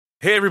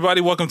Hey everybody,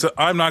 welcome to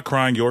I'm Not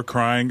Crying, You're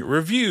Crying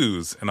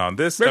Reviews. And on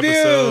this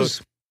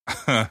Reviews!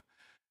 episode,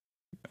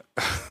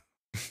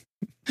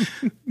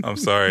 I'm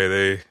sorry,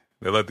 they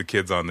let the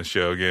kids on the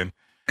show again.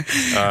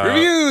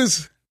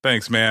 Reviews!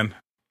 Thanks, man.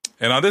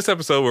 And on this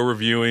episode, we're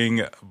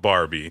reviewing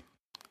Barbie.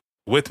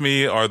 With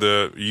me are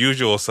the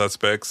usual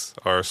suspects,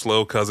 our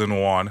slow cousin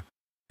Juan.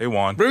 Hey,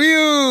 Juan.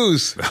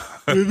 Reviews!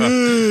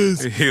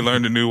 Reviews! He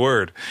learned a new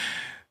word.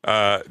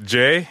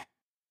 Jay.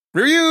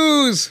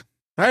 Reviews!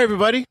 Hi,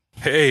 everybody.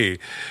 Hey.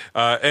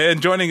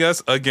 And joining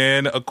us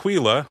again,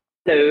 Aquila.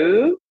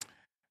 Hello.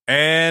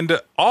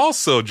 And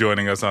also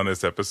joining us on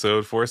this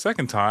episode for a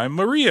second time,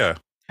 Maria.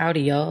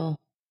 Howdy, y'all.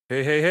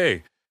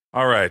 Hey.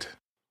 All right.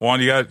 Juan,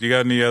 you got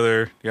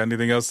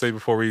anything else to say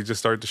before we just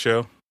start the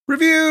show?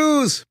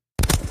 Reviews!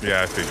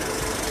 Yeah, I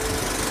figured.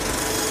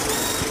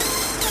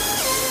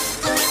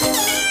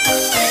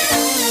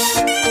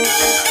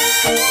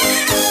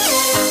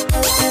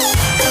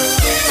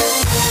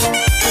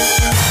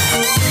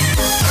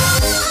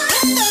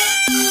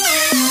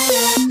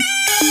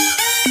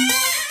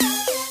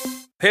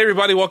 Hey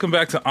everybody, welcome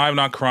back to I'm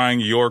Not Crying,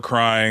 You're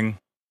Crying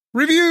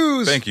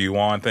Reviews! Thank you,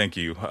 Juan. Thank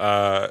you.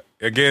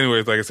 Again,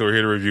 like I said, we're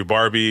here to review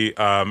Barbie.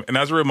 And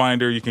as a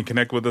reminder, you can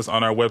connect with us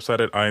on our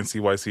website at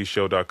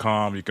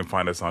INCYCshow.com. You can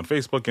find us on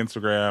Facebook,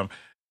 Instagram,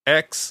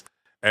 X,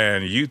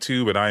 and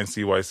YouTube at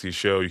INCYC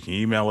Show. You can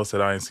email us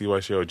at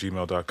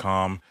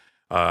INCYShow@gmail.com.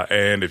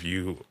 And if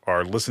you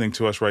are listening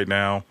to us right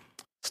now,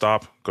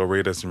 stop, go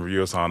rate us and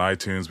review us on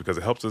iTunes because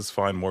it helps us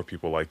find more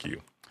people like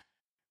you.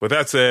 With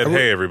that said,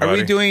 hey everybody. Are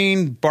we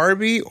doing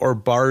Barbie or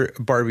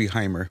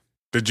Barbieheimer?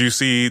 Did you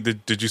see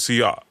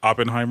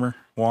Oppenheimer,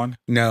 Juan?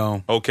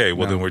 No. Okay,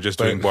 well then we're just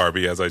doing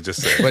Barbie, as I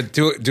just said. But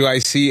do I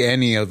see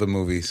any of the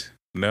movies?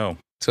 No.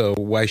 So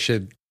why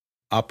should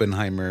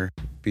Oppenheimer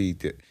be?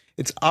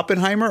 It's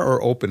Oppenheimer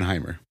or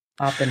Oppenheimer?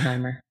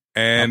 Oppenheimer.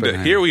 And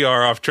here we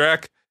are off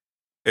track.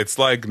 It's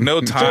like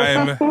no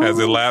time has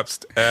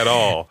elapsed at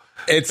all.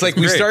 It's like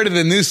we started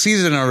the new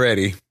season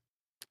already.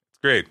 It's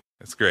great.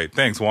 It's great.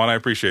 Thanks, Juan. I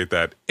appreciate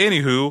that.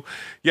 Anywho,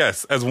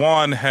 yes, as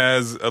Juan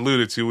has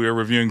alluded to, we are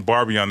reviewing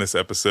Barbie on this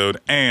episode.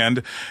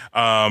 And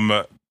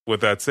with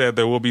that said,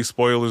 there will be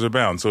spoilers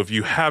abound. So if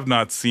you have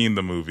not seen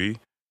the movie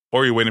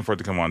or you're waiting for it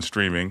to come on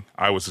streaming,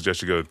 I would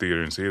suggest you go to the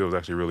theater and see it. It was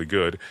actually really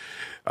good.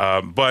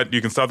 But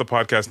you can stop the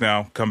podcast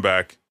now, come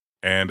back,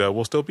 and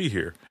we'll still be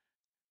here.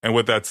 And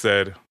with that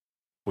said,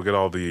 we'll get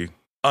all the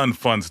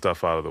unfun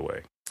stuff out of the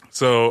way.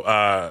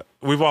 So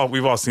we've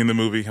all seen the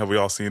movie. Have we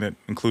all seen it,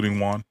 including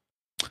Juan?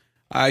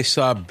 I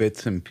saw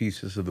bits and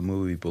pieces of the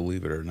movie,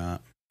 believe it or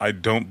not. I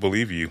don't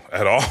believe you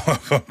at all,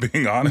 if I'm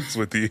being honest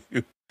with you.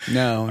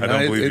 No. I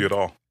don't believe you at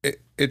all.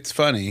 It's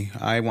funny.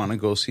 I want to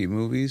go see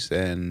movies,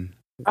 and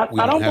I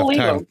don't believe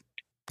him.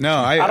 No,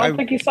 I don't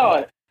think you saw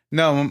it.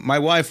 No, my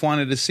wife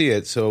wanted to see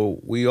it, so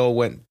we all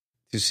went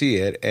to see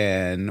it.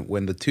 And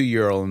when the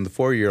 2-year-old and the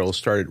 4-year-old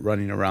started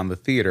running around the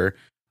theater,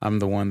 I'm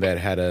the one that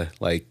had to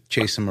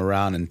chase them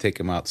around and take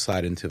them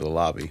outside into the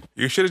lobby.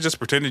 You should have just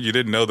pretended you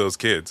didn't know those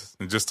kids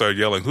and just started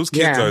yelling, "Whose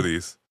kids are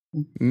these?"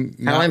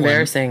 How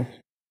embarrassing!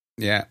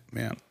 Yeah.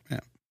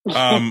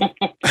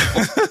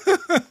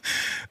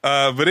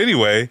 But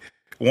anyway,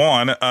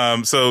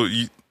 Juan. So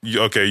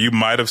you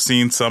might have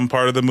seen some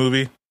part of the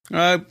movie.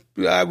 I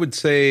would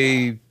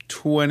say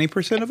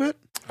 20% of it.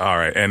 All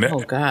right, and oh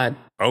god.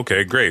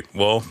 Okay, great.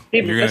 Well,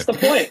 that's the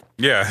point.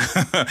 Yeah.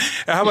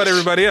 How about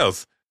everybody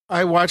else?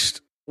 I watched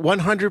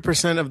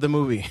 100% of the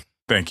movie.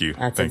 Thank you.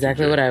 That's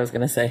exactly what I was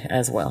going to say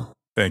as well.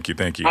 Thank you.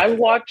 I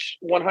watched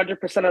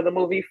 100% of the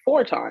movie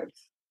 4 times.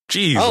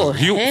 Jeez, oh,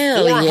 you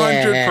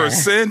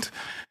 400%?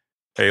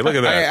 Hey, look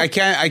at that.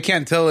 I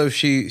can't tell if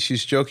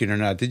she's joking or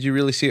not. Did you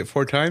really see it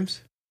 4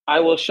 times?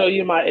 I will show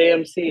you my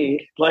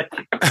AMC.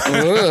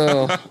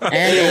 Ooh,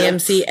 and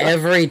AMC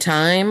every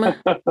time.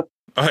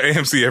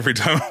 AMC every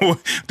time.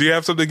 Do you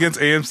have something against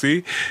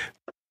AMC?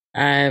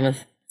 I'm a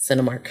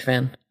Cinemark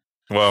fan.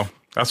 Well,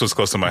 that's what's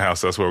close to my house.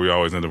 That's where we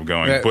always end up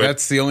going.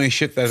 That's the only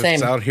shit that's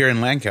out here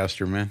in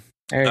Lancaster, man.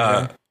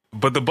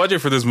 But the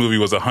budget for this movie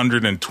was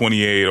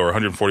 $128 or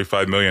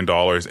 $145 million.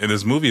 And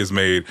this movie has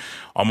made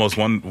almost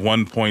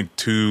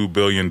 $1.2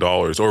 billion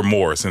or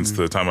more since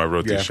the time I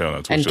wrote these show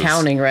notes. And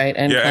counting, right?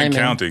 And and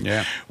counting.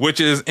 Yeah. Which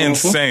is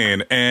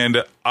insane.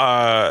 And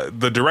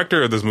the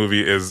director of this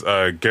movie is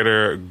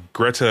Greta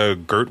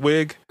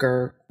Gerwig.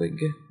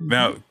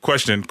 Now,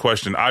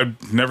 question.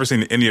 I've never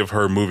seen any of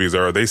her movies.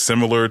 Are they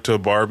similar to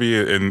Barbie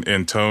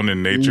in tone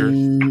and nature?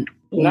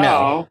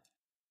 No.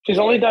 She's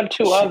only done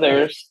 2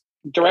 others.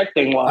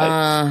 Directing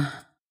wise,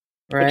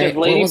 right?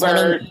 Which is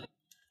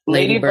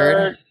Lady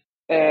Bird,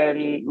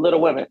 and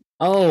Little Women.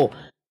 Oh,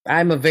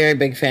 I'm a very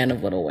big fan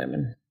of Little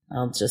Women.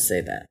 I'll just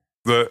say that.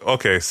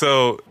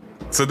 So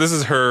this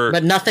is her,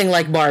 but nothing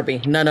like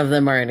Barbie. None of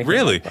them are anything.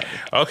 Really? Like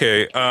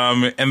okay.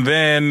 And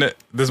then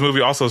this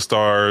movie also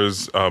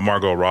stars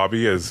Margot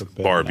Robbie as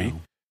Barbie,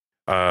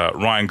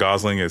 Ryan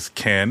Gosling as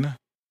Ken,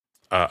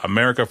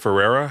 America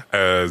Ferrera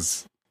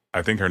as,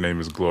 I think her name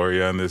is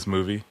Gloria in this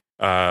movie.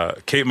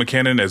 Kate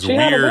McKinnon as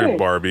Weird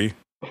Barbie.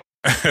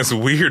 as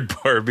Weird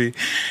Barbie,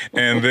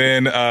 and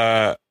then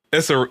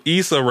Issa Rae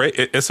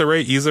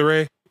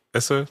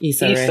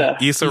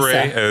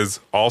as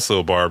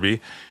also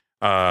Barbie.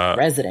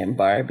 President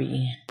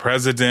Barbie.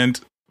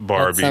 President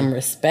Barbie. Put some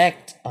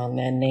respect on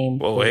that name.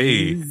 Well,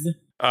 hey.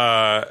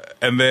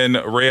 And then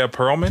Rhea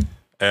Perlman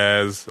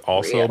as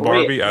also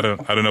Barbie. I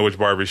don't know which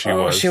Barbie she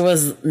was. She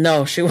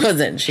wasn't. She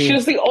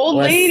was the old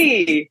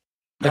lady.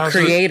 The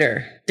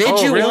creator. Did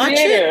you watch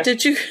it?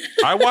 Did you?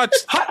 I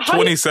watched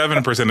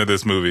 27% of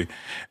this movie.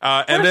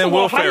 And then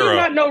Will Ferrell.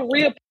 How do you not know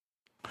Rhea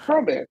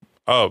Perlman?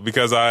 Oh,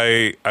 because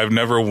I've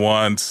never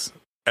once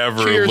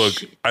ever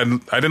looked. I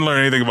didn't learn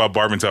anything about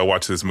Barbie until I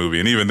watched this movie,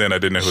 and even then I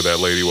didn't know who that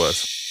lady was.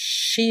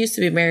 She used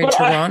to be married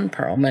to Ron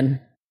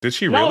Perlman. Did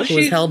she really? She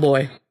was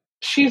Hellboy.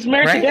 She's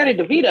married to Danny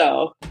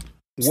DeVito.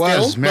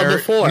 Was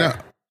married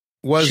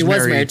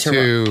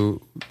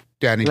to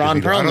Danny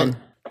Ron DeVito. Perlman.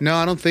 No,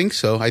 I don't think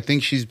so. I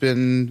think she's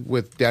been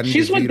with Danny DeVito.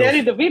 She's with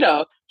Danny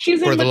DeVito. She's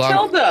in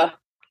Matilda.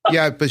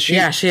 Yeah, but she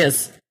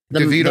is.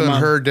 DeVito and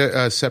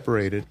her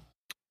separated.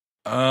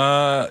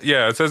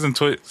 It says in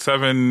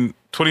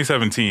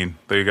 2017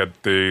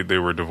 they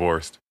were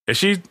divorced. Is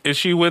she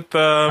with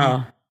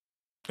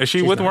is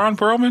she with Ron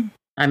Perlman?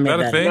 I made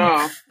that thing?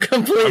 No.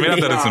 Completely. I mean,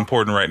 not that it's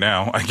important right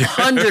now. I guess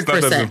 100%. It's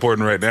not that it's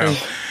important right now.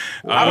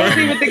 I don't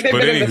even think they've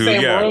been in the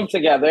same room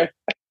together.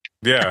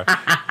 Yeah.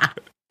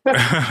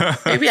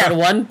 Maybe at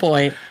one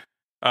point.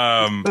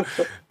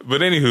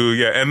 But anywho,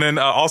 yeah, and then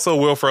also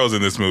Will Ferrell's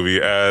in this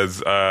movie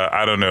as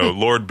I don't know,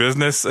 Lord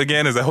Business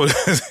again. Is that what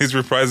he's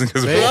reprising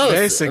his role?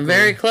 Basically,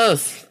 very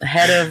close.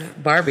 Head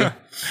of Barbie.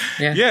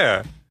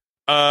 Yeah.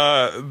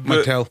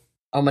 Mattel.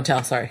 Oh,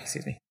 Mattel. Sorry,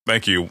 excuse me.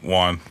 Thank you,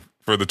 Juan,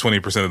 for the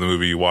 20% of the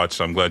movie you watched.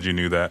 I'm glad you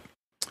knew that.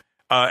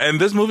 And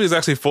this movie is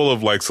actually full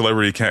of like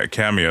celebrity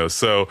cameos.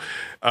 So,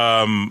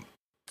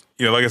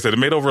 like I said, it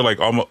made over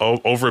almost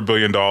over $1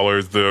 billion.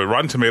 The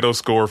Rotten Tomatoes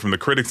score from the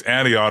critics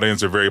and the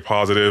audience are very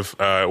positive.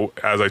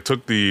 As I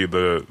took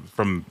the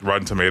from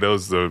Rotten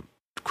Tomatoes, the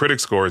critic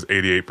score is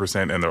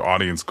 88% and the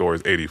audience score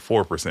is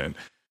 84%.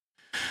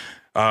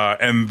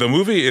 And the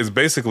movie is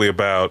basically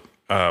about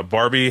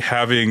Barbie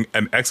having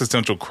an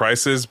existential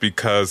crisis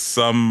because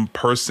some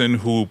person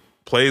who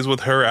plays with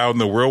her out in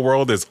the real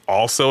world is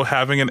also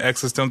having an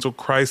existential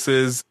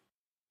crisis,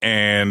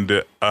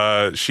 and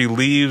she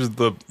leaves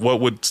what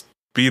would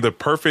be the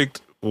perfect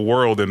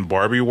world in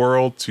Barbie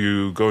world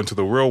to go into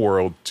the real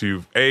world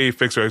to A,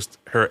 fix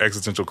her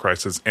existential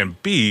crisis,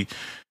 and B,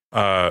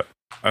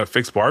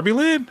 fix Barbie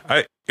Land.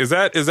 Is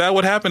that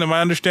what happened? Am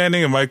I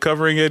understanding? Am I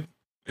covering it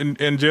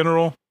in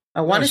general? I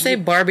want to say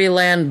Barbie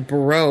Land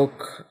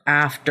broke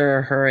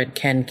after her and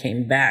Ken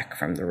came back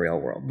from the real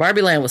world.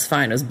 Barbie Land was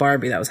fine. It was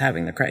Barbie that was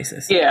having the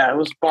crisis. Yeah, it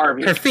was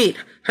Barbie. Her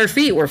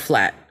feet were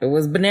flat. It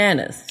was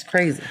bananas. It's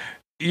crazy.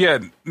 Yeah.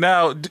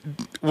 Now,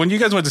 when you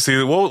guys went to see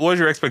it, what was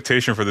your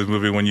expectation for this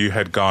movie when you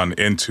had gone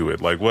into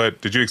it? Like, what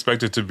did you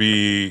expect it to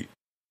be?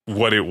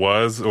 What it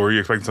was, or were you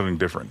expecting something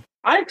different?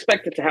 I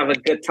expected to have a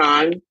good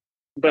time,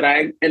 but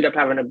I ended up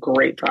having a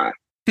great time.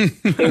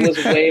 It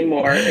was way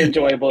more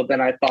enjoyable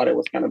than I thought it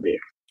was going to be.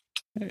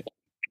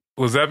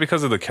 Was that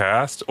because of the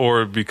cast,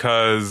 or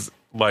because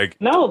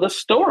No, the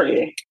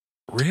story.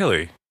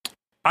 Really?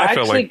 I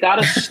actually got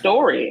a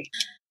story.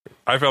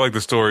 I felt like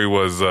the story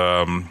was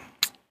a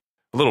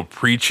little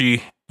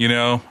preachy, and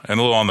a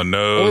little on the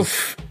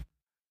nose.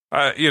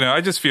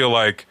 I just feel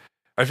like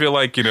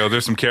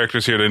there's some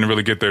characters here that didn't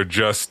really get their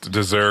just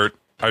dessert.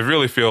 I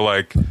really feel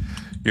like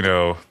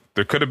there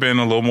could have been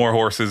a little more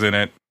horses in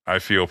it. I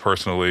feel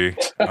personally.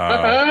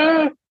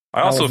 I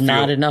also feel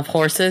not enough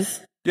horses.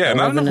 Yeah,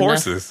 not enough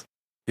horses.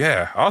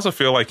 Yeah, I also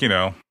feel like I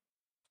don't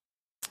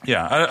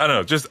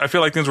know. Just I feel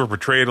like things were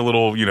portrayed a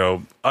little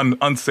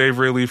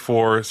unsavorily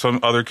for some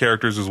other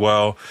characters as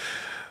well.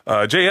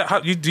 Jay,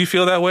 do you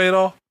feel that way at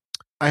all?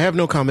 I have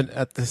no comment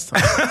at this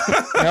time.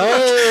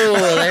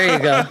 Oh, there you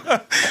go.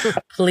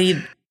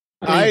 Plead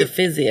the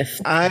fifth.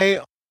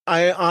 I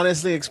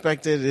honestly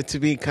expected it to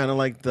be kind of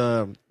like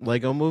the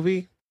Lego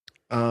movie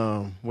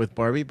with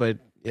Barbie, but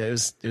yeah,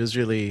 it was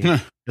really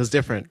it was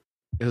different.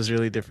 It was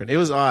really different. It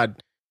was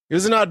odd. It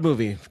was an odd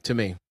movie to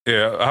me.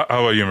 Yeah.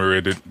 How about you,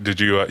 Maria?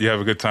 Did you you have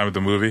a good time with the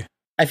movie?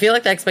 I feel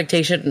like the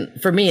expectation,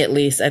 for me at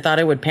least, I thought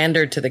it would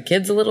pander to the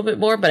kids a little bit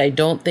more, but I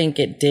don't think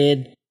it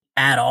did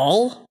at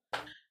all.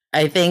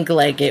 I think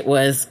it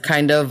was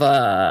kind of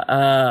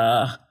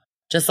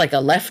just like a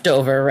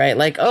leftover, right?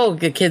 Like, oh,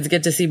 the kids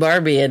get to see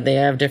Barbie and they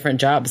have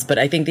different jobs. But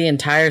I think the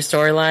entire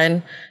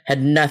storyline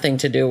had nothing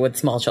to do with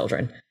small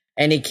children.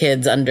 Any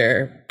kids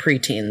under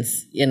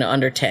preteens,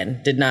 under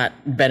 10, did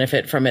not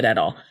benefit from it at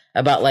all.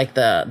 About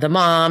the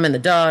mom and the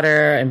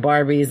daughter and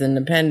Barbie's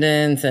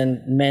independence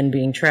and men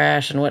being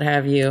trash and what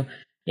have you,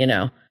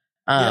 Yeah.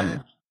 I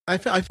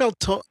felt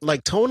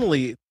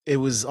tonally it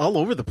was all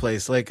over the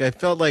place. I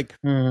felt like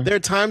there are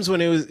times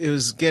when it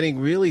was getting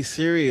really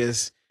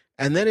serious,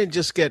 and then it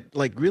just get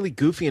really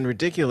goofy and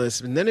ridiculous,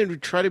 and then it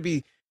would try to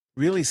be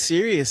really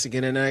serious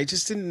again, and I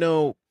just didn't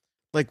know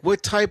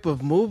what type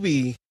of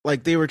movie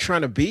they were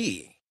trying to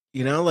be.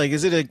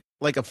 Is it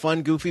a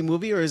fun goofy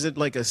movie, or is it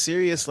a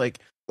serious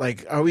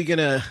like, are we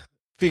gonna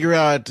figure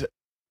out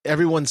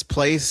everyone's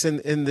place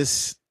in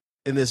this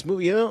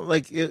movie? You know,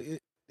 like it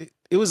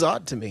was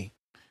odd to me.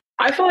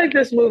 I feel like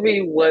this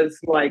movie was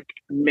like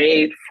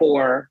made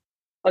for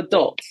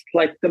adults,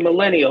 like the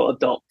millennial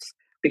adults,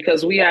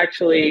 because we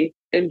actually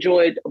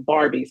enjoyed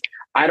Barbies.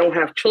 I don't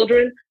have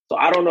children, so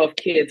I don't know if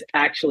kids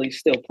actually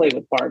still play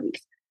with Barbies.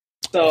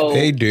 So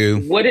They do.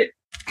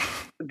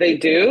 They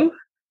do?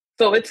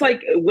 So it's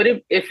like,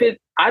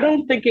 I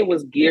don't think it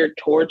was geared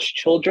towards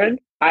children.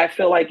 I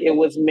feel like it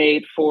was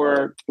made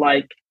for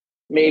like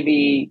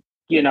maybe,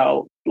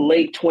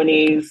 late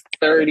 20s,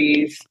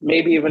 30s,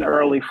 maybe even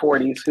early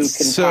 40s who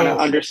can kind of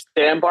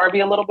understand Barbie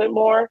a little bit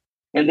more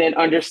and then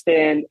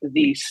understand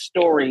the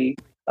story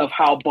of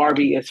how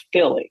Barbie is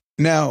feeling.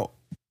 Now,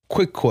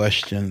 quick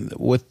question.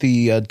 With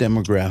the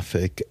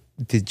demographic,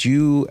 did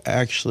you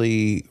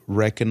actually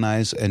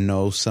recognize and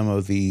know some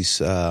of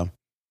these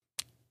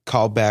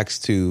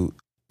callbacks to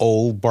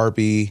old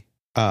Barbie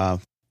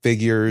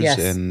figures? Yes.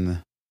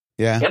 And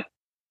yeah. Yep.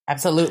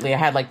 Absolutely. I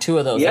had like 2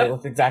 of those. Yep. They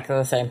look exactly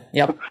the same.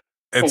 Yep.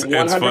 It's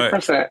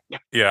 100%. fun.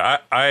 Yeah,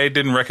 I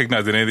didn't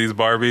recognize any of these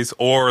Barbies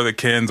or the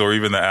Kens or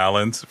even the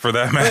Allens for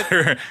that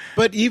matter.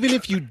 But even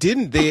if you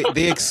didn't,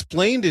 they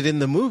explained it in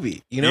the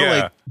movie. You know,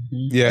 Yeah. like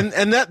Yeah.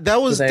 and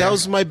that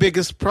was my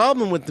biggest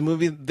problem with the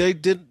movie. They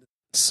did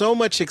so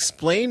much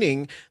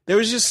explaining. There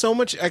was just so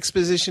much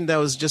exposition that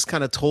was just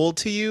kind of told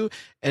to you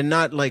and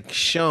not like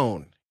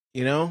shown.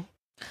 You know,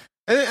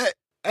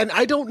 and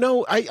I don't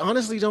know. I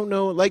honestly don't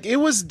know. Like, it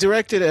was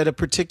directed at a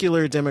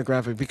particular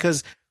demographic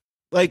because,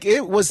 like,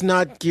 it was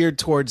not geared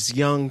towards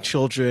young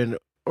children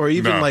or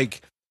even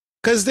like,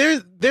 because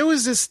there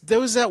was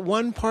that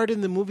one part in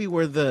the movie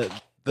where the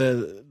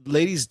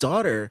lady's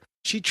daughter,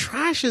 she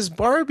trashes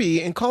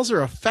Barbie and calls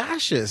her a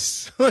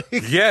fascist. Like,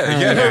 yeah,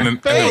 and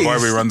then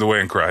Barbie runs away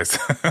and cries.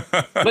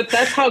 But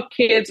that's how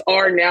kids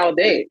are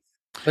nowadays.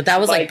 But that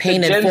was like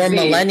painted for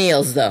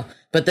millennials, though.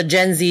 But the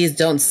Gen Zs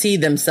don't see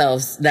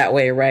themselves that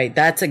way, right?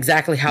 That's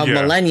exactly how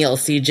millennials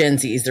see Gen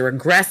Zs. They're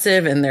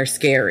aggressive and they're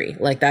scary.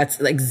 Like, that's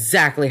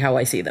exactly how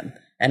I see them.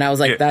 And I was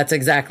like, that's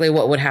exactly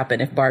what would happen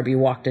if Barbie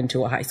walked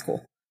into a high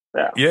school.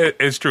 Yeah,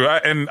 it's true.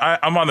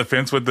 I'm on the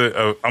fence with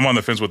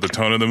the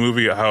tone of the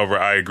movie. However,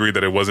 I agree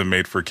that it wasn't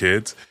made for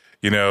kids.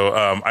 You know,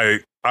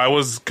 I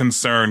was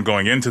concerned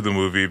going into the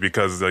movie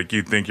because like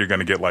you think you're going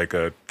to get like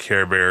a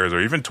Care Bears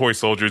or even toy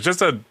soldiers,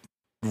 just a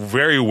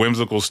very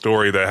whimsical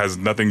story that has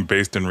nothing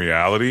based in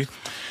reality.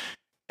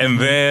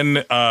 And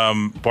then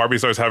Barbie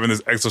starts having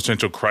this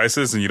existential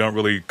crisis and you don't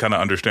really kind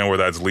of understand where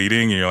that's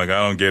leading. And you're like,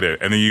 I don't get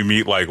it. And then you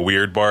meet like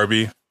weird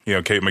Barbie,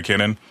 Kate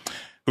McKinnon,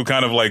 who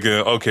kind of like,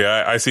 okay,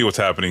 I see what's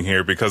happening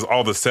here because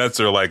all the sets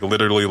are like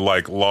literally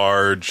like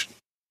large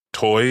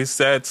toy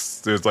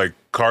sets. There's like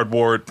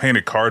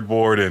painted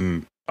cardboard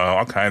and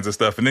all kinds of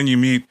stuff. And then you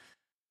meet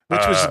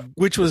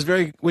which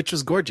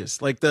was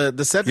gorgeous. Like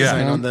the set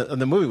design on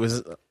the movie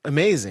was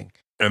amazing.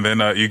 And then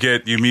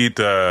you meet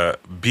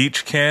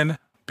Beach Ken,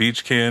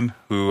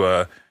 who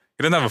he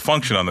doesn't have a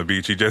function on the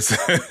beach. He just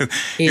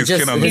his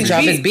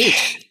job is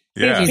beach.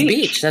 Yeah, he's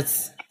beach.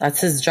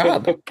 That's his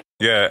job.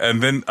 Yeah,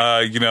 and then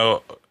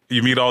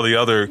you meet all the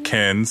other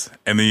Kens,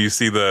 and then you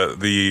see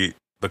the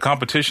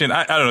competition.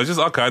 I don't know, just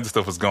all kinds of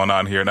stuff was going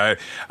on here, and I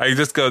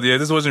just go,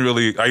 this wasn't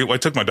really. I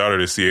took my daughter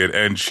to see it,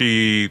 and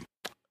she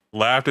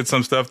laughed at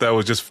some stuff that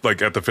was just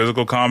like at the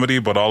physical comedy,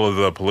 but all of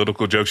the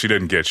political jokes she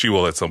didn't get. She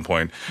will at some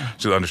point.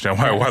 She'll understand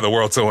why the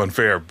world's so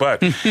unfair.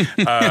 But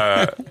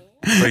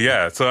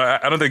yeah, so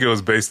I don't think it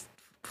was based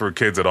for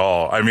kids at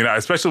all. I mean,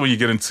 especially when you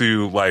get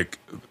into like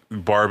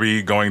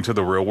Barbie going to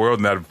the real world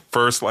and that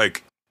first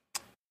like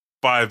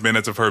 5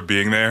 minutes of her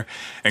being there,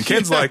 and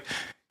Ken's like,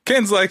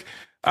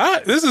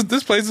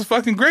 this place is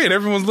fucking great.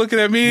 Everyone's looking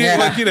at me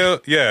like,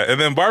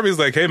 and then Barbie's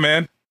like, hey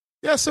man.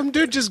 Yeah, some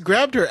dude just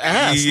grabbed her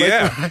ass.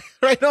 Like,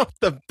 right off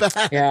the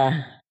bat.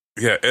 Yeah.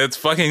 Yeah, it's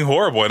fucking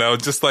horrible. And I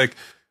was just like,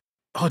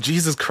 oh,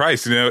 Jesus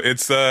Christ.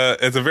 It's a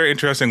very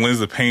interesting lens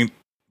to paint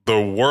the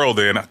world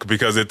in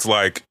because it's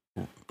like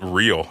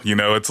real.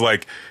 It's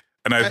like,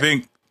 and I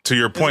think to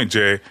your point,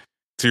 Jay,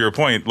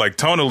 like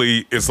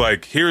tonally, it's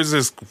like, here's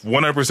this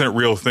 100%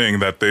 real thing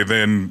that they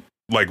then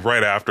like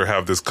right after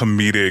have this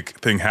comedic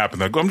thing happen.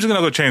 Like, I'm just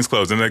going to go change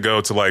clothes. And they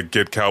go to like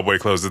get cowboy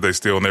clothes that they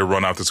steal and they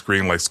run off the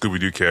screen like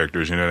Scooby-Doo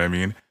characters. You know what I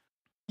mean?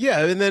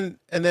 Yeah. And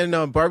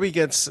then Barbie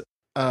gets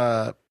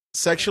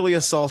sexually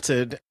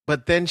assaulted,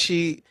 but then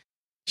she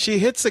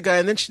hits a guy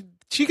and then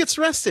she gets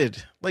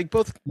arrested. Like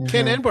both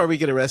Ken and Barbie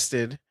get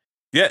arrested.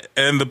 Yeah.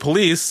 And the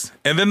police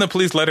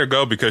let her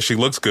go because she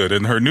looks good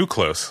in her new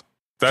clothes.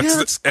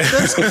 That's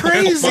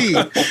crazy.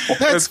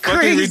 That's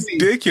crazy.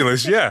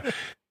 Ridiculous. Yeah.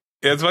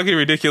 It's fucking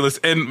ridiculous.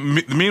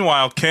 And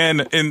meanwhile,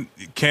 Ken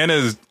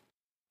is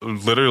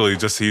literally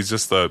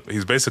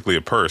he's basically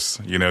a purse.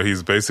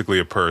 He's basically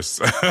a purse.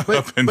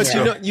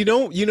 But you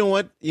know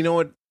what?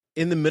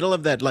 In the middle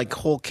of that like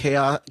whole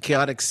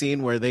chaotic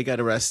scene where they got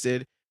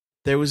arrested,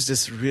 there was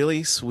this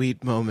really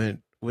sweet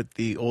moment with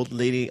the old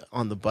lady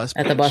on the bus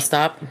at the bus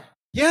stop.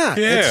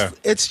 Yeah.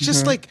 It's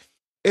just like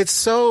It's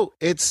so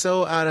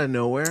out of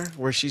nowhere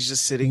where she's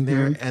just sitting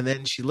there, and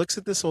then she looks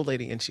at this old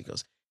lady and she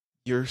goes,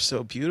 "You're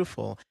so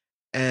beautiful."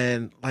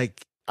 And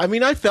like, I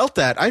mean, I felt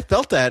that,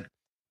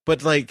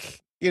 but like,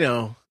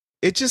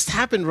 it just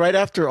happened right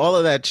after all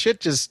of that shit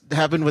just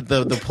happened with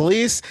the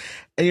police,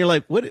 and you're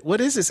like, what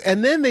is this?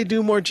 And then they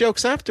do more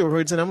jokes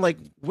afterwards, and I'm like,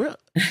 what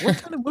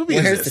kind of movie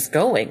is Where's this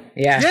going?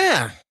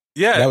 Yeah.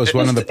 That was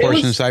one of the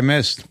portions I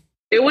missed.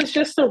 It was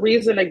just a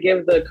reason to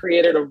give the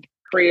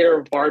creator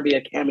of Barbie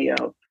a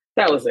cameo.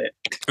 That was it.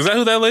 Is that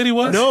who that lady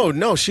was?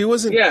 No, she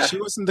wasn't. Yeah. She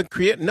wasn't the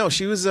creator. No,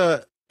 she was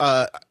a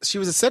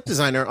set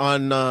designer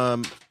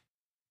on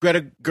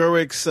Greta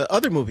Gerwig's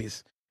other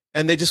movies,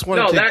 and they just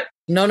wanted to.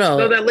 No,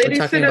 that lady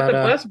sitting at the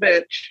bus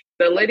bench.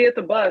 The lady at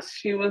the bus.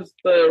 She was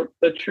the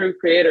true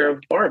creator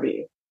of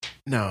Barbie.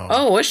 No.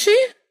 Oh, was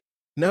she?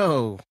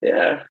 No.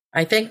 Yeah.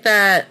 I think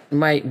that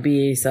might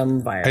be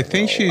some viral. I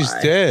think she's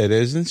dead,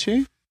 isn't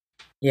she?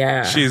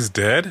 Yeah. She's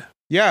dead?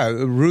 Yeah,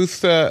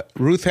 Ruth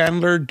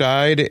Handler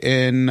died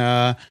in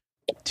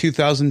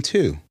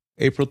 2002,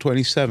 April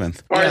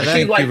 27th. Or is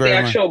she like the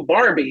actual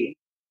Barbie?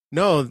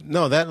 No,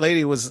 that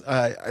lady was.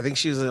 I think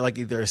she was like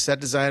either a set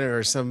designer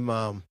or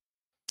something.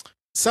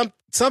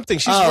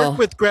 She's worked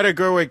with Greta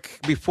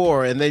Gerwig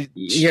before, and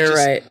You're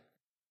right.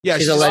 Yeah,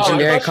 she's a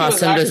legendary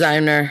costume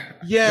designer.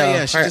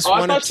 Yeah. She just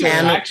wanted thought she was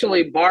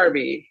actually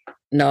Barbie.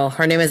 No,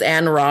 her name is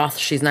Anne Roth.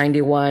 She's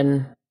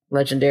 91,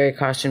 legendary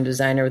costume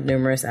designer with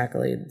numerous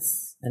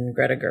accolades, and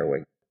Greta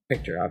Gerwig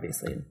picture,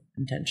 obviously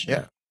intentional.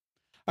 Yeah.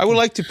 I would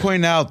like to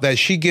point out that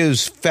she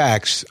gives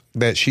facts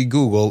that she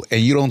Googled, and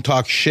you don't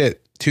talk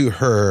shit to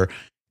her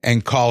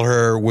and call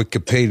her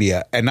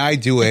Wikipedia, and I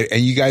do it,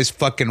 and you guys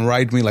fucking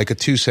ride me like a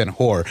 2-cent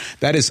whore.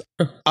 That is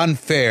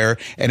unfair.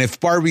 And if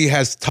Barbie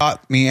has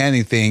taught me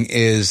anything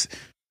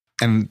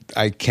and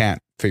I can't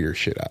figure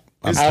shit out.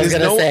 I was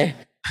gonna say,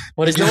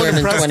 what did you learn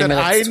in 20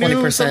 minutes? I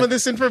knew some of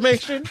this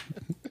information.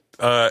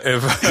 No,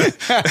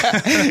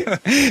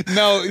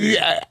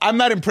 I'm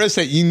not impressed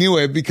that you knew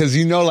it because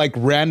like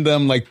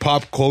random like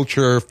pop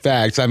culture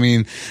facts. I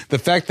mean, the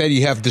fact that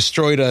you have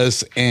destroyed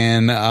us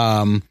and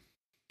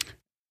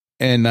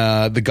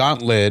the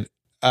Gauntlet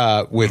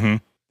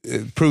with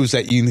proves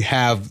that you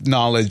have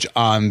knowledge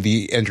on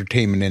the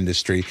entertainment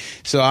industry.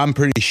 So I'm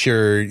pretty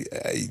sure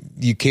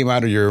you came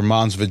out of your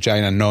mom's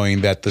vagina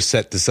knowing that the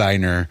set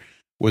designer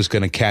was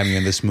going to cameo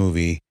in this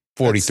movie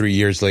 43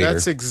 years later.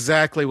 That's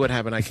exactly what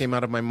happened. I came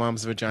out of my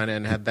mom's vagina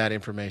and had that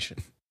information.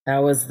 That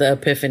was the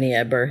epiphany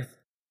at birth.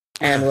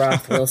 Anne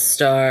Roth will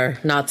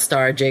not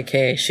star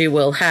JK. She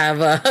will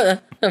have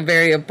a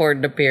very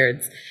important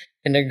appearance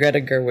in a Greta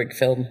Gerwig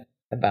film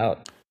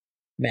about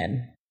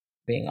men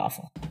being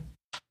awful.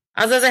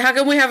 I was going to say, how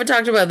come we haven't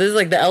talked about this? Is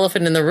like the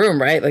elephant in the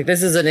room, right? Like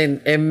this is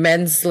an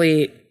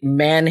immensely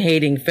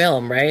man-hating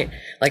film, right?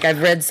 Like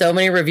I've read so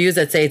many reviews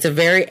that say it's a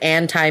very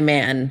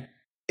anti-man.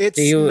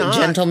 Do you,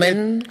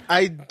 gentlemen?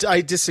 I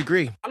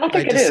disagree. I don't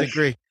think I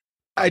disagree.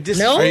 I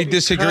disagree. No? Are you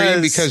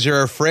disagreeing because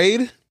you're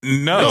afraid?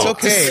 No, it's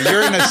okay.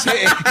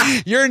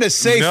 You're in a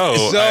safe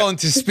zone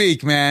to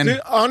speak, man. Dude,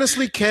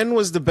 honestly, Ken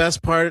was the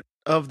best part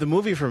of the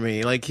movie for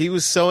me. Like he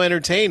was so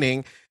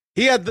entertaining.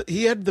 He had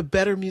the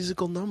better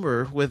musical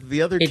number with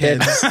the other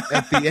Kens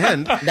at the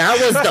end. That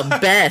was the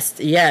best.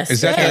 Yes.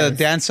 Is that the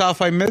dance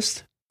off I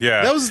missed?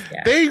 Yeah. That was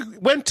they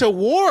went to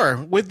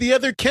war with the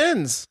other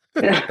Kens.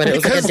 But it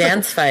was like a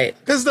dance fight.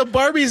 Because the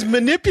Barbies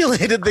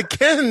manipulated the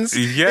Kens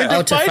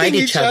into to fight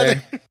each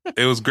other.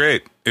 It was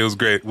great.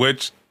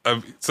 Which,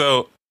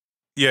 to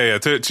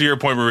your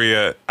point,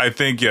 Maria, I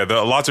think,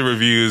 lots of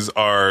reviews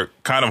are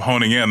kind of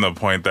honing in on the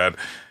point that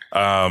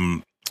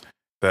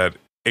that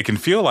it can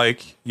feel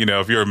like,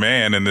 if you're a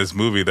man in this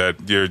movie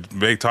that you're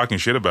talking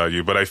shit about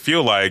you. But I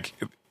feel like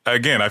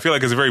it's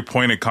a very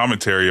pointed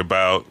commentary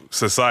about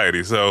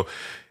society. So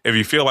if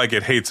you feel like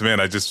it hates men,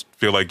 I just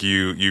feel like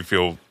you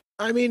feel...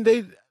 I mean,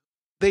 they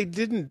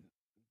didn't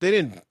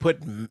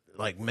put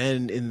like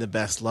men in the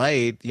best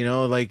light,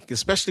 like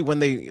especially when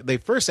they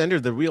first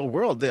entered the real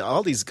world.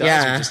 All these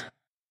guys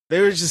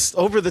were just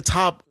over the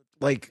top,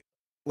 like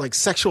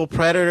sexual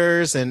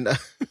predators, and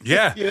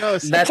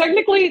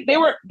technically they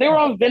were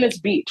on Venice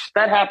Beach.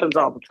 That happens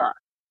all the time.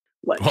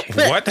 Like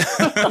what?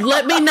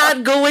 Let me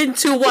not go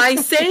into why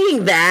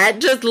saying that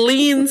just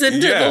leans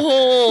into the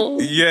whole.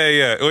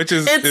 Yeah, which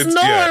is it's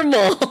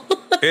normal.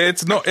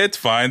 It's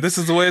fine. This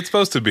is the way it's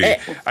supposed to be.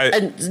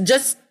 And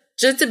just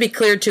to be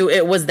clear too,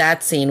 it was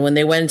that scene when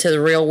they went into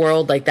the real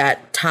world, like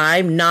that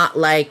time, not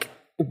like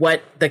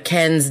what the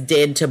Kens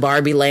did to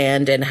Barbie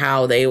Land and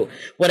how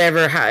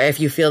if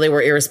you feel they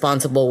were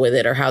irresponsible with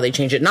it or how they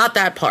changed it. Not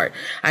that part.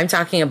 I'm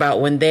talking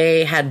about when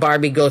they had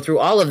Barbie go through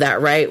all of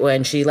that, right?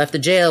 When she left the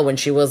jail, when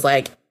she was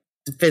like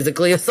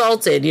physically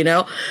assaulted,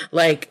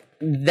 like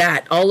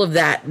that, all of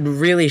that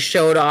really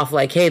showed off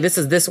like, hey, this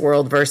is this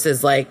world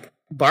versus like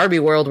Barbie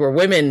world where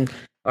women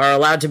are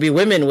allowed to be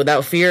women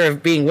without fear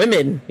of being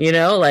women,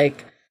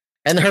 like.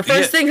 And her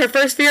first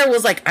fear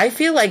was like, I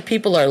feel like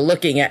people are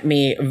looking at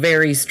me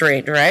very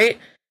strange, right?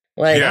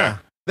 Like,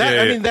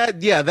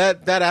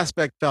 that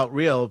aspect felt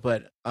real,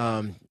 but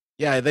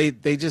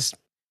they just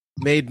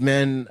made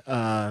men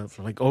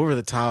like over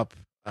the top,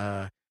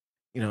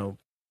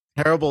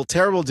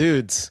 terrible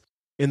dudes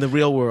in the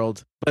real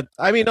world. But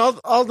I mean,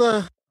 all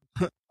the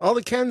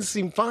Kens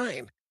seem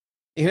fine.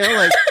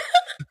 Like,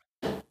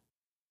 all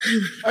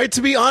right,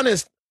 to be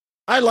honest,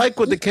 I like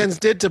what the Kens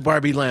did to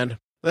Barbie Land.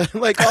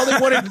 Like, all they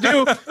wanted to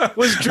do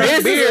was drink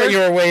beer. This is what you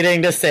were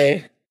waiting to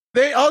say.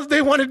 All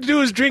they wanted to do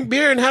was drink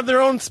beer and have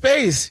their own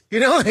space.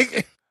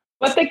 Like.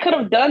 But they could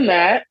have done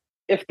that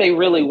if they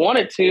really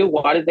wanted to.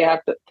 Why did they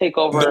have to take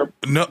over?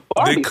 No,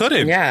 Barbie? they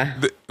couldn't. Yeah.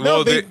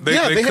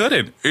 They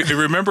couldn't.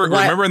 Remember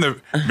in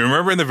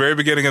the very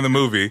beginning of the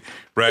movie,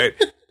 right?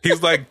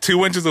 He's like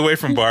 2 inches away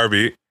from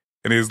Barbie,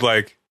 and he's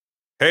like,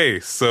 "Hey,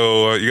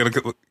 so you're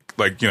gonna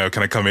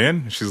can I come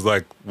in?" She's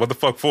like, "What the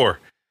fuck for?"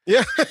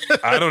 Yeah.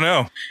 I don't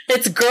know.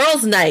 It's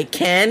girls' night,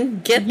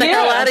 Ken. Get the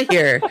hell out of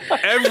here.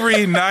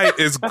 Every night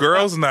is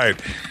girls'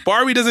 night.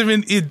 Barbie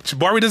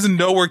doesn't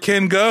know where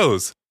Ken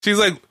goes. She's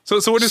like,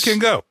 so where does Ken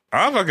go?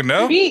 I don't fucking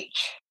know. Beach.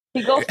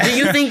 He goes. Do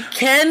you think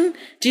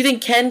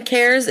Ken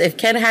cares? If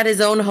Ken had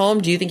his own home,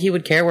 do you think he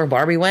would care where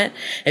Barbie went?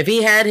 If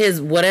he had his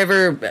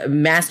whatever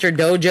master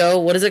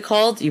dojo, what is it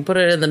called? You put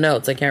it in the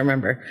notes. I can't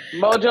remember.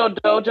 Mojo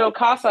Dojo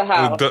Casa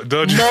House.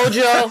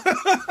 Mojo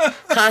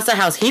Casa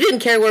House. He didn't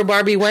care where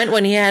Barbie went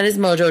when he had his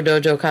Mojo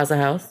Dojo Casa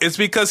House. It's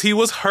because he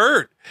was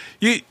hurt.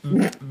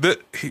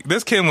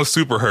 This Ken was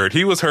super hurt.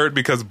 He was hurt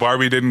because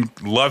Barbie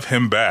didn't love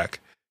him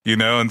back,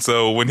 and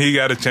so when he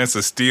got a chance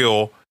to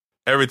steal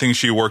everything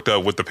she worked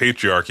up with the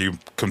patriarchy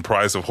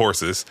comprised of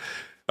horses,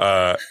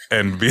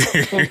 and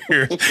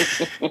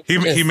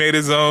he made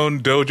his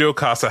own dojo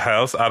casa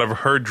house out of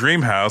her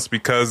dream house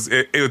because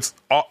it's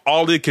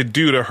all he could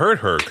do to hurt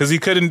her because he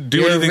couldn't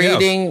do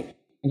anything else.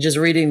 Just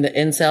reading the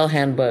incel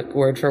handbook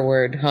word for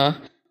word, huh?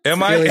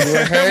 Am I?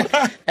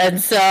 And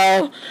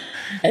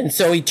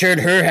so he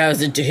turned her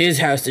house into his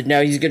house, and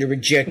now he's going to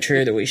reject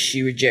her the way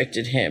she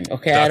rejected him.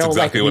 Okay, That's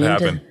exactly what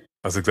happened.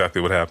 That's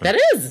exactly what happened. That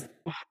is.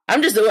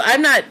 I'm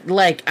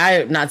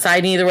not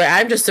siding either way.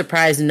 I'm just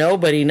surprised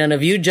none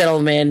of you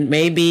gentlemen,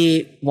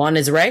 maybe one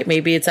is right.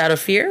 Maybe it's out of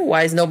fear.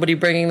 Why is nobody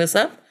bringing this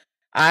up?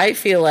 I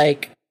feel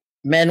like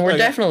men were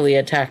definitely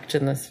attacked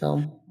in this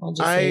film. I'll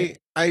just say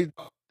I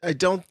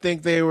don't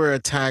think they were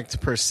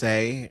attacked per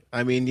se.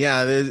 I mean,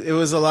 yeah, it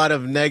was a lot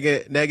of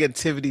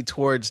negativity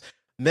towards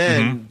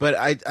men, but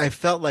I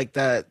felt like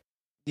that,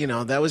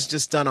 that was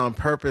just done on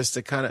purpose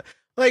to kind of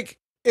like.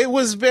 It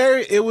was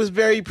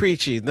very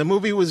preachy. The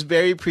movie was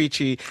very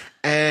preachy,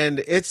 and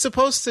it's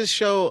supposed to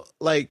show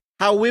like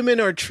how women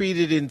are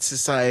treated in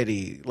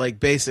society. Like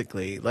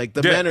basically, like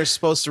the men are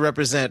supposed to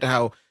represent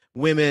how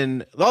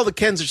women. All the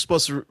Kens are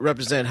supposed to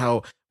represent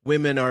how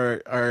women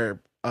are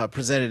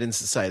presented in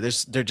society.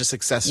 They're just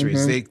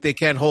accessories. They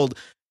can't hold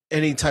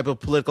any type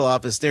of political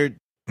office. They're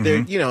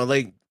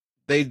like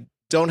they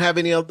don't have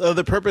any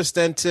other purpose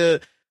than to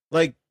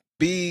like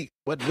be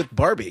with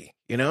Barbie.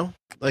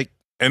 Like.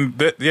 And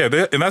that's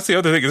the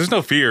other thing. There's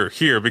no fear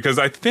here because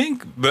I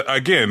think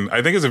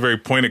it's a very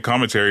pointed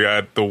commentary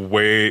at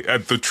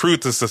the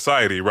truth of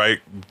society,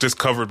 right? Just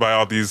covered by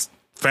all these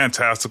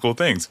fantastical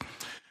things,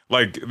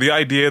 like the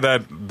idea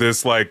that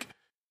this like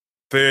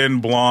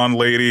thin blonde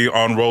lady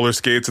on roller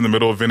skates in the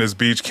middle of Venice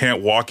Beach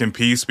can't walk in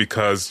peace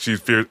because she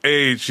fears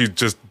she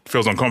just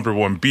feels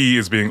uncomfortable, and B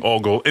is being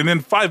ogled. And then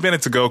 5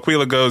 minutes ago,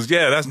 Quila goes,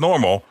 "Yeah, that's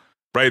normal,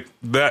 right?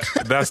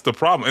 That's the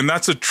problem, and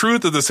that's the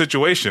truth of the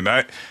situation."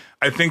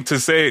 I think to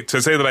say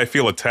that I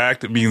feel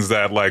attacked means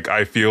that like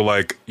I feel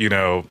like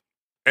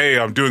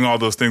I'm doing all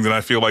those things and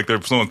I feel like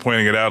there's someone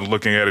pointing it out and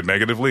looking at it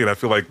negatively, and I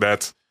feel like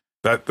that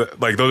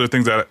like those are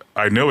things that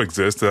I know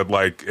exist that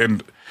like,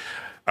 and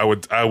I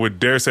would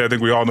dare say I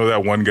think we all know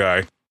that one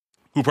guy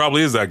who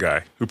probably is that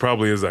guy.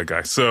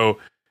 So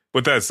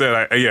with that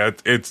said,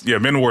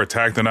 men were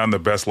attacked and not in the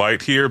best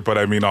light here, but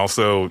I mean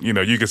also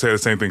you could say the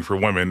same thing for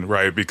women,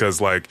 right?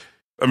 Because like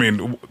I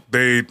mean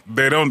they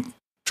don't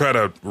try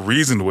to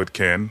reason with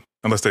Ken.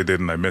 Unless they did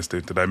and I missed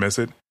it. Did I miss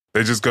it?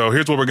 They just go,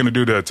 here's what we're going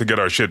to do to get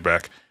our shit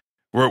back.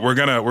 We're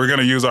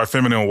gonna use our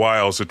feminine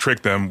wiles to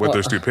trick them with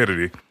their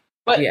stupidity.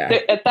 But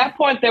at that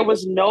point, there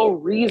was no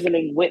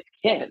reasoning with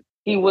Ken.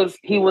 He was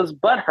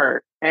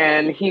butthurt,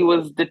 and he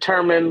was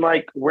determined.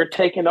 Like, we're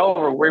taking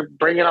over. We're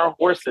bringing our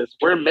horses.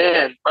 We're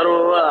men. Blah,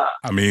 blah, blah.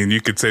 I mean,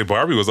 you could say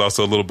Barbie was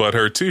also a little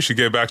butthurt too. She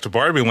gave back to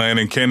Barbie Land,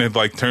 and Ken had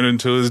like turned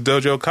into his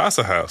dojo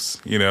casa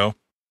house.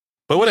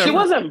 But whatever.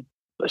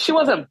 She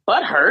wasn't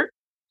butthurt.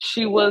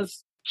 She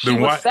was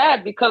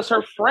sad because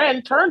her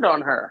friend turned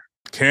on her.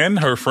 Ken,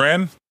 her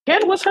friend?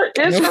 Ken was her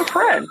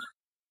friend.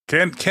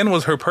 Ken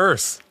was her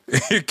purse.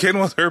 Ken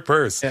was her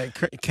purse. Yeah,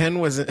 Ken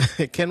was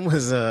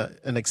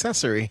an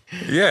accessory.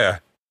 Yeah.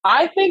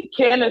 I think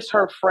Ken is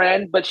her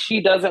friend, but she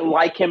doesn't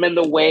like him in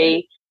the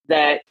way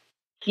that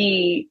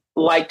he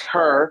liked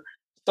her.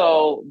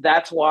 So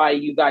that's why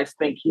you guys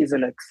think he's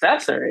an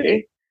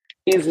accessory.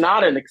 He's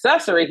not an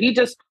accessory. He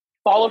just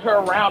followed her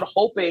around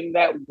hoping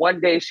that one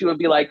day she would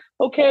be like,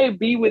 okay,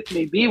 be with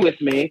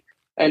me.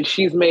 And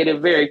she's made it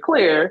very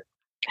clear,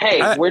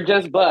 hey, we're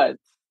just buds.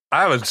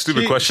 I have a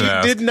stupid question to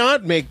ask. She did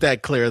not make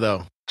that clear,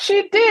 though.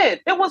 She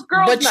did. It was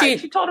girls' But night.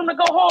 She told him to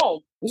go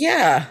home.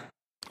 Yeah.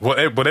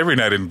 Well, but every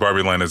night in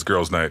Barbie Land is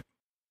girls' night.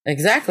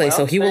 Exactly. Well,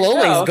 so he will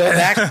there you always go. go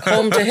back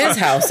home to his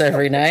house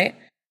every night.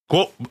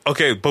 Well,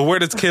 okay, but where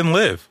does Ken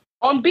live?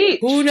 On beach.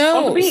 Who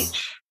knows? On the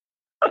beach.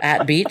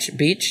 At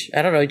beach.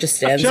 I don't know. He just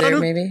stands John, there,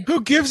 maybe.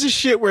 Who gives a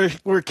shit where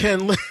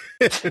Ken lives?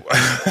 He's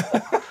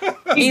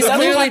doesn't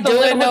clearly have to live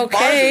doing with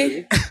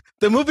okay. Barbie.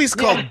 The movie's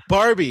called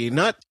Barbie,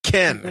 not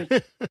Ken.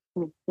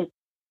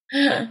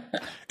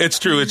 It's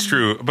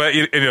true. But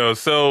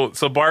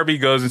so Barbie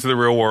goes into the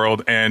real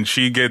world and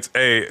she gets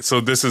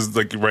so this is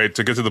like right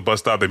to get to the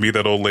bus stop. They meet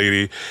that old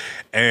lady,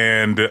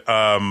 and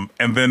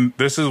then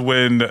this is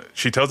when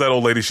she tells that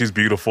old lady she's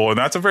beautiful, and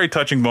that's a very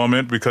touching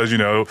moment because it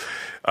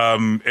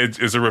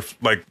is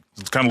like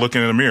it's kind of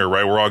looking in the mirror,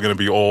 right? We're all going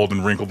to be old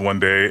and wrinkled one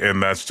day,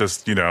 and that's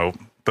just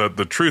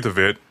the truth of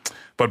it.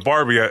 But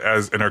Barbie,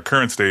 as in her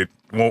current state,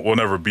 will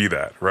never be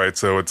that, right?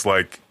 So it's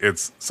like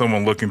it's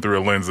someone looking through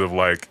a lens of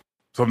like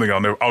something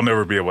I'll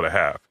never be able to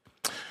have.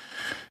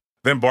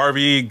 Then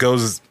Barbie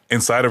goes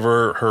inside of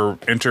her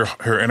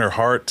inner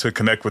heart to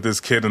connect with this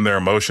kid and their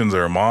emotions,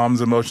 or her mom's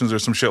emotions, or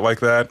some shit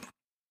like that.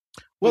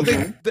 Well,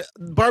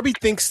 Barbie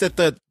thinks that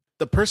the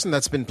person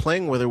that's been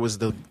playing with her was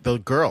the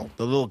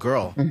little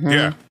girl.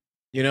 Yeah.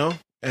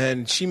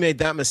 And she made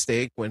that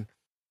mistake when,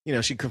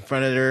 she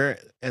confronted her,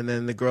 and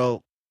then the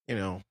girl,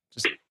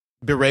 just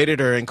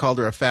berated her and called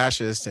her a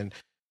fascist, and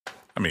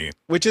I mean,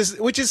 which is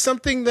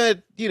something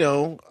that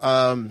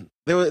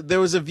there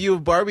was a view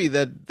of Barbie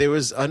that there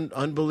was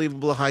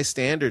unbelievable high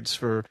standards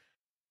for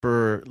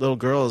little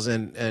girls,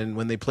 and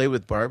when they play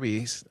with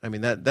Barbies, I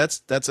mean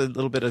that's a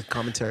little bit of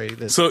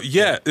commentary. So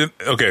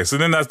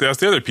then that's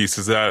the other piece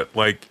is that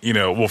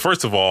well,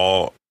 first of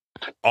all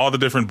the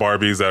different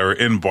Barbies that are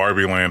in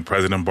Barbie Land,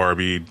 President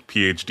Barbie,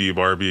 PhD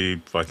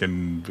Barbie,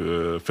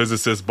 fucking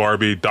physicist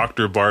Barbie,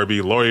 Doctor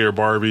Barbie, lawyer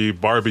Barbie,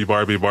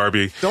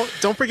 Barbie.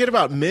 Don't forget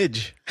about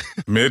Midge.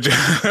 Midge,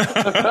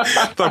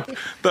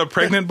 the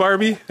pregnant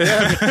Barbie.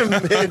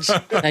 Yeah, Midge.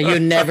 Now you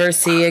never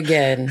see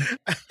again.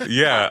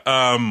 Yeah.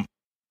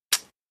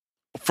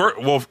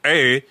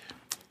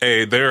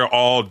 They're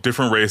all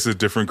different races,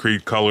 different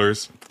creed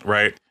colors,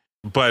 right?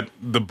 But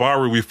the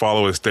Barbie we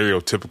follow is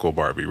stereotypical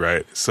Barbie,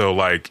 right? So,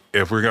 like,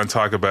 if we're going to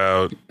talk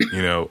about,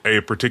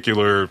 a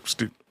particular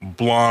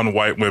blonde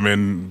white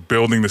women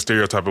building the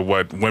stereotype of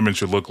what women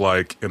should look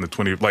like in the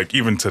 20s, like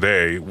even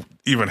today,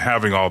 even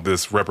having all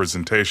this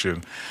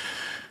representation,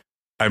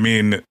 I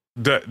mean,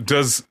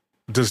 does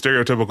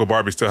stereotypical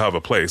Barbie still have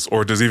a place,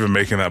 or does even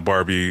making that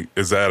Barbie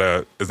is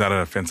that an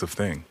offensive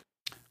thing?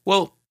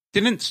 Well,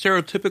 didn't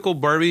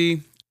stereotypical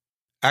Barbie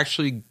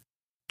actually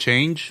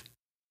change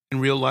in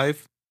real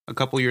life a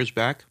couple years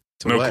back?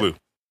 No clue.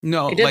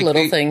 No, They did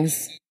little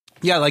things.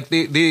 Yeah, like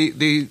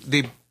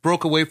they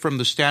broke away from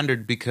the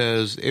standard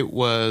because it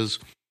was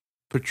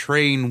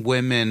portraying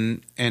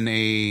women in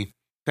a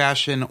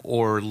fashion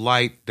or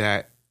light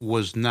that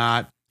was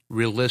not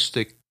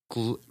realistic,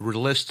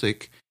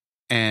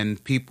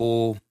 and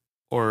people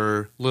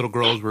or little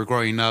girls were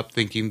growing up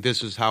thinking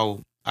this is how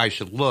I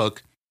should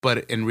look,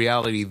 but in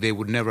reality they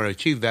would never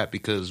achieve that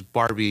because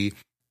Barbie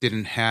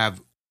didn't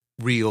have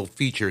real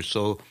features.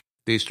 So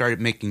they started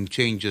making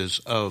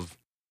changes of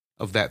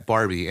that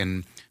Barbie,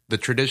 and the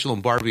traditional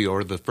Barbie,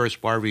 or the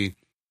first Barbie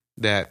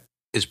that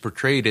is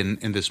portrayed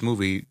in this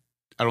movie,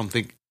 I don't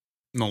think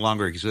no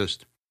longer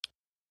exists.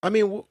 I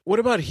mean, what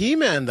about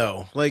He-Man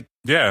though? Like,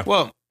 yeah,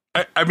 well,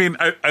 I mean,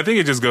 I think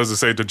it just goes to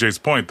say, to Jay's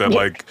point, that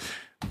like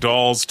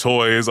dolls,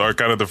 toys are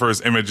kind of the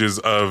first images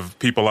of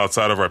people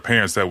outside of our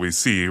parents that we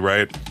see,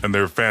 right? And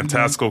they're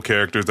fantastical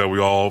characters that we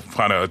all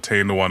kind of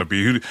attain to want to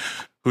be.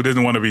 Who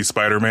didn't want to be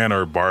Spider-Man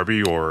or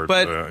Barbie or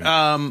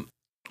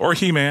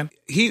He-Man?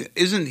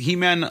 Isn't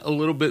He-Man a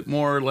little bit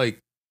more like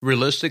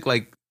realistic?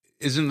 Like,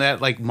 isn't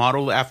that like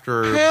modeled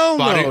after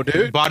no,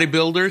 dude.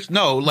 bodybuilders?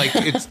 No, like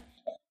it's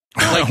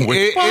like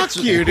fuck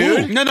you,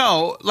 dude.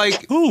 No,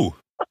 like who?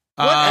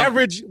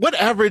 What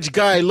average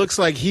guy looks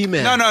like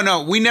He-Man?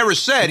 No. We never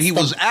said he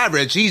was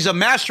average. He's a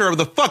master of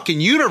the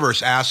fucking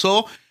universe,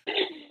 asshole.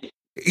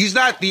 He's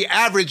not the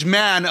average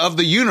man of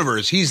the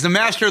universe. He's the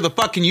master of the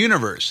fucking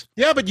universe.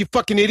 Yeah, but you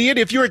fucking idiot!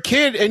 If you're a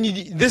kid and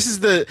this is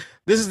the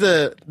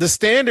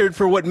standard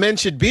for what men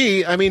should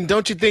be, I mean,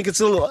 don't you think it's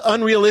a little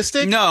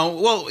unrealistic? No.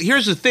 Well,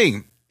 here's the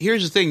thing.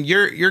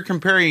 You're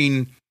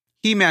comparing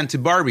He-Man to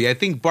Barbie. I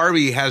think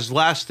Barbie has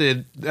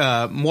lasted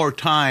more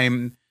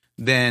time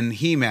than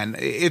He-Man.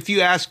 If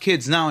you ask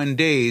kids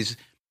nowadays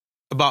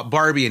about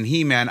Barbie and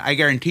He-Man, I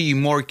guarantee you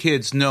more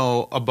kids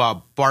know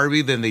about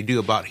Barbie than they do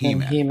about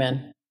He-Man.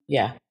 He-Man.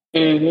 Yeah.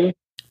 Mm-hmm.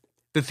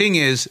 The thing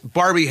is,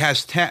 Barbie has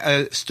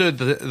stood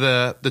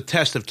the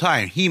test of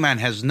time. He-Man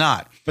has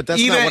not. But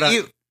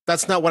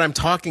that's not what I'm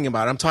talking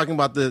about. I'm talking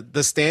about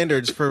the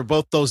standards for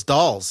both those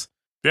dolls.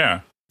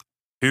 Yeah.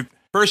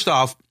 First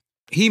off,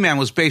 He-Man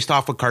was based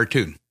off a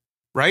cartoon,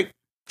 right?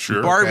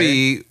 Sure.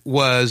 Barbie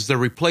was the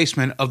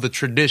replacement of the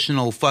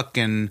traditional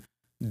fucking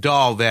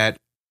doll that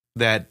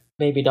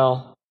Baby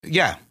doll.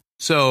 Yeah.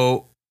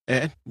 So.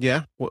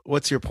 Yeah.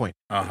 What's your point?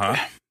 Uh-huh.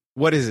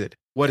 What is it?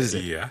 What is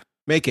it? Yeah.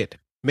 Make it.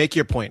 Make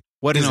your point.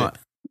 What is it?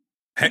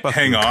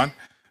 Hang on.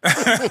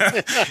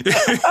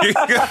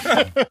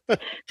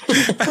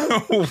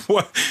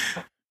 What?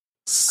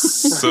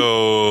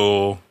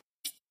 So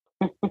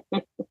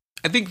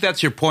I think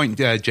that's your point,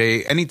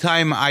 Jay.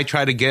 Anytime I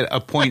try to get a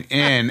point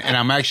in and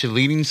I'm actually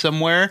leading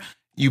somewhere,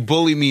 you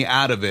bully me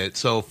out of it.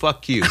 So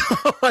fuck you.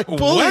 I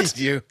bullied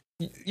you.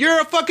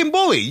 You're a fucking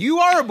bully. You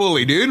are a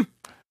bully, dude.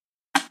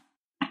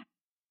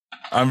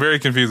 I'm very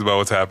confused about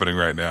what's happening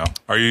right now.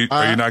 Are you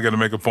not going to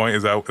make a point?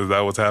 Is that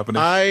what's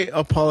happening? I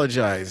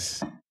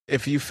apologize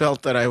if you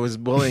felt that I was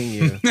bullying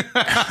you.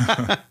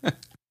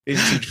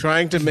 Is you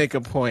trying to make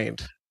a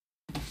point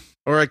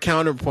or a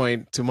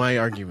counterpoint to my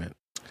argument?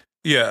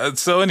 Yeah.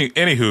 So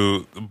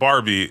anywho,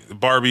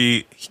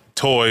 Barbie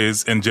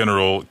toys in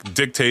general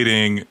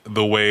dictating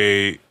the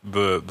way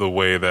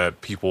that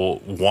people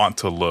want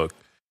to look.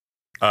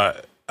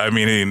 I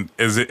mean,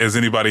 is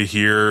anybody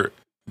here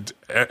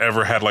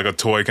ever had like a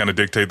toy kind of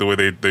dictate the way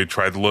they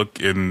tried to look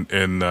in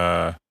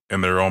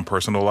their own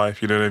personal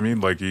life? You know what I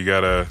mean? Like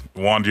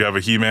Juan, do you have a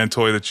He-Man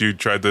toy that you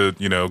tried to,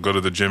 go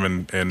to the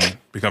gym and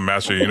become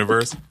master of the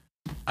universe?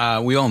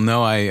 We all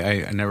know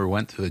I never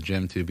went to the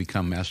gym to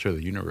become master of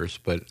the universe,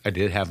 but I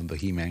did have the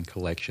He-Man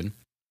collection.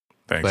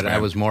 Thanks, but man. I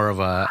was more of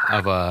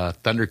a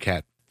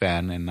Thundercat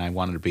fan, and I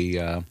wanted to be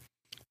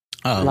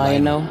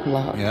Lionel.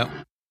 Yeah.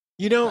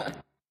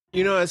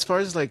 As far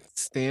as like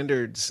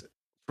standards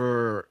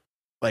for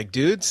like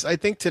dudes, I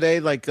think today,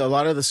 like a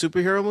lot of the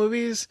superhero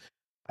movies,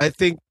 I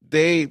think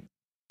they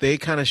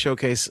kind of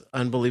showcase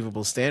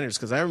unbelievable standards.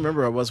 Because I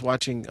remember I was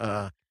watching,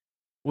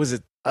 was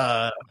it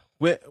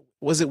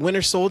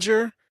Winter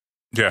Soldier?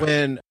 Yeah.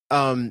 When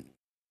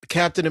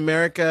Captain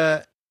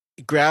America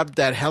grabbed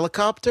that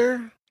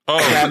helicopter. Oh,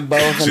 grab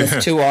both in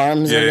his two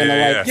arms and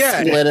gonna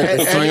split it.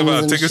 He's talking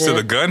about tickets to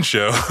the gun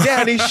show.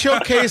 Yeah, and he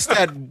showcased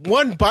that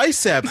one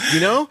bicep,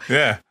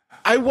 Yeah.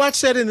 I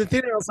watched that in the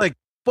theater. I was like,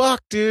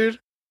 fuck, dude.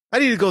 I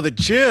need to go to the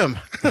gym.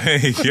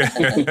 Yeah.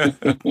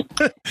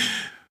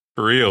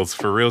 For reals.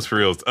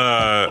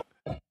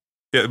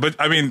 Yeah, but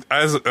I mean,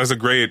 as a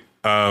great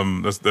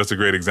that's a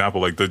great example,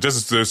 like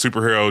just the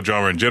superhero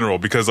genre in general,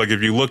 because like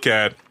if you look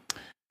at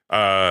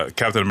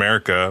Captain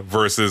America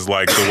versus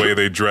like the way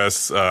they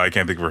dress, I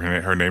can't think of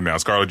her name now,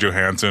 Scarlett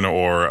Johansson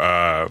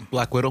or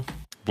Black Widow.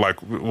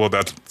 Well,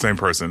 that's the same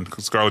person,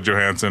 Scarlett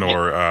Johansson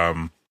or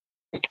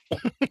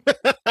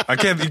I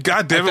can't.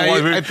 God damn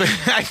it!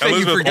 I thought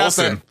you forgot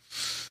Olsen.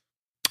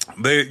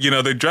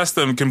 That. They dress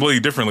them completely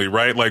differently,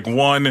 right? Like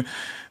one,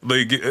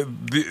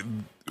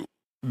 the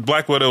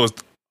Black Widow is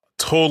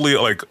totally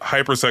like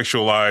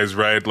hypersexualized,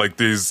 right? Like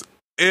these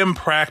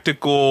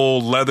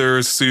impractical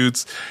leather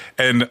suits,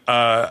 and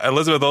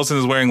Elizabeth Olsen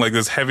is wearing like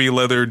this heavy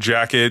leather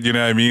jacket. You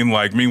know what I mean?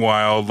 Like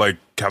meanwhile, like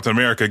Captain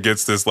America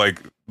gets this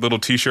like little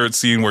t-shirt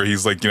scene where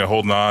he's like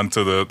holding on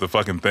to the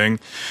fucking thing.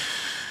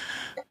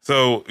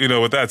 So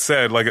with that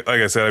said, like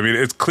I said, I mean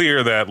it's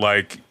clear that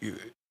like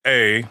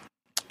a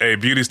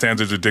beauty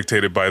standards are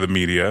dictated by the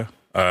media,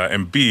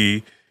 and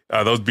B,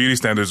 those beauty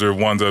standards are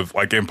ones of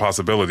like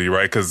impossibility,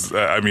 right? Because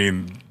I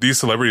mean these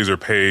celebrities are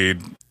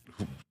paid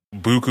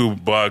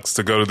buku bucks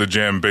to go to the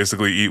gym,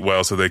 basically eat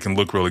well so they can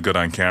look really good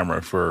on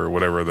camera for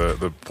whatever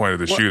the point of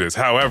the shoot is.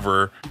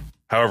 However,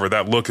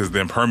 that look has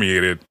been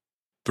permeated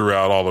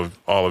throughout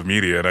all of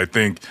media, and I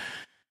think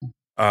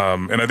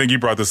you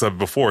brought this up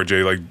before,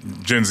 Jay.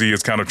 Like Gen Z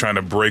is kind of trying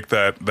to break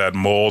that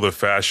mold of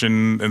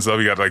fashion and stuff.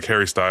 You got like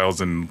Harry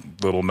Styles and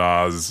Lil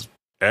Nas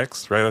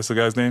X, right? That's the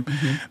guy's name.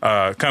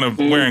 Mm-hmm. Kind of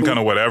wearing kind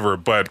of whatever,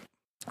 but.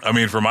 I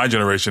mean, for my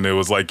generation, it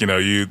was like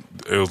it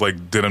was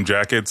like denim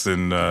jackets,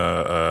 and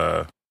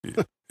if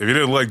you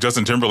didn't like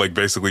Justin Timberlake,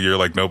 basically you're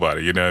like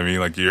nobody. You know what I mean?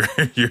 Like you're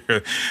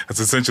that's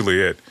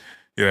essentially it.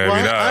 You know what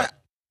I mean?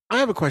 I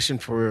have a question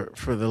for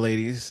the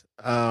ladies.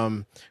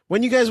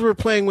 When you guys were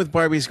playing with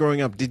Barbies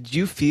growing up, did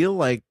you feel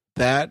like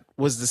that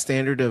was the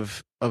standard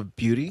of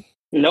beauty?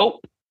 Nope.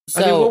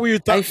 So I mean, what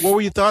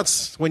were your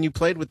thoughts when you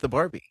played with the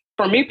Barbie?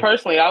 For me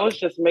personally, I was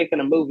just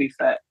making a movie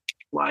set.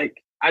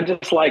 Like I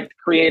just liked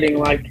creating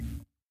like.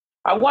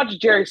 I watched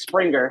Jerry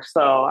Springer,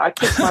 so I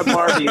took my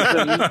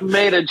Barbies and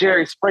made a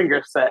Jerry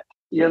Springer set,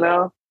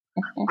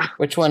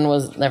 Which one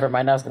was... Never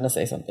mind, I was going to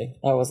say something.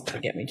 That was going to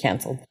get me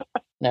canceled.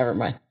 Never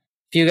mind.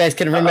 If you guys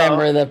can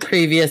remember the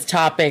previous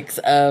topics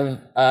of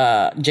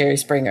Jerry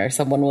Springer,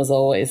 someone was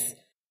always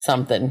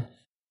something.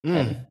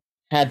 And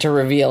had to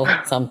reveal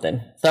something.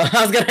 So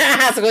I was going to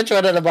ask which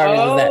one of the Barbies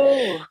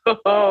was that.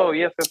 Oh,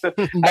 yes. But,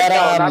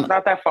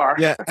 not that far.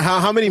 Yeah.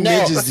 How many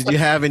midges did you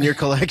have in your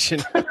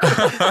collection?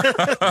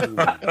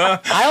 I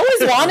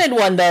always wanted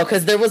one, though,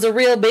 because there was a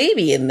real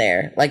baby in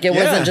there. Like, it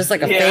wasn't just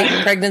like a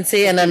fake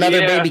pregnancy and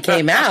another baby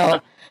came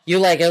out. It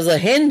was a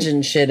hinge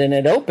and shit, and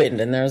it opened,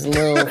 and there was a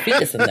little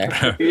fetus in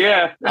there.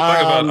 Yeah.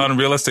 Talk about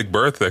unrealistic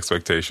birth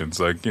expectations,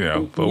 but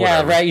whatever.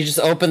 Yeah, right. You just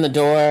open the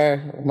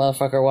door,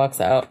 motherfucker walks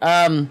out.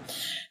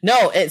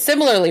 No,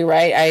 similarly,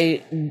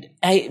 right?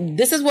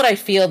 This is what I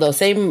feel, though.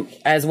 Same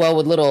as well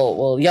with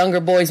younger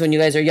boys when you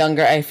guys are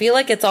younger. I feel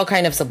like it's all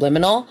kind of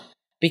subliminal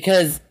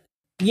because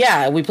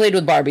Yeah, we played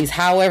with Barbies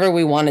however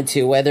we wanted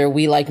to, whether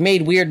we like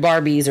made weird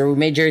Barbies or we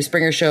made Jerry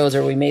Springer shows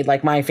or we made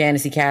like My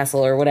Fantasy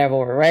Castle or whatever,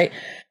 right?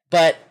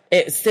 But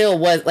it still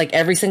was like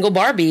every single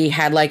Barbie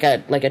had like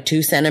a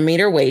 2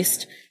 centimeter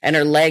waist and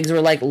her legs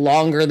were like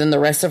longer than the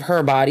rest of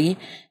her body.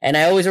 And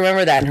I always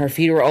remember that. And her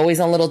feet were always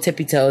on little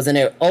tippy toes. And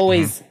it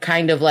always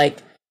kind of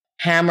like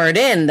hammered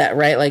in that,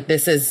 right? Like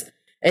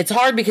it's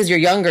hard because you're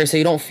younger, so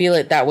you don't feel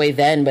it that way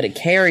then, but it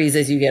carries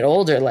as you get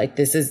older. Like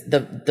this is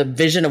the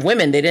vision of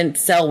women. They didn't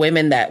sell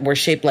women that were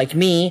shaped like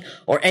me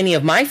or any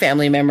of my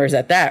family members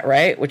at that,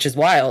 right? Which is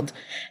wild.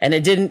 And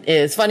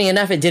it's funny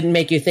enough, it didn't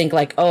make you think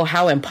like, oh,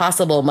 how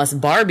impossible must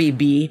Barbie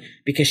be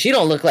because she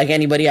don't look like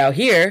anybody out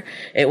here.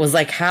 It was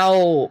like,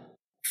 how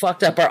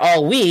fucked up are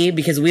all we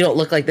because we don't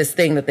look like this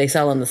thing that they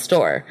sell in the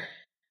store.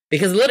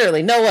 Because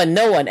literally no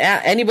one,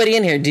 anybody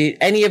in here, do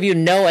any of you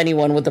know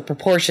anyone with the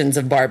proportions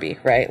of Barbie,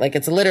 right? Like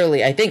it's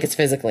literally, I think it's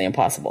physically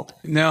impossible.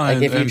 No.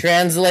 Like if you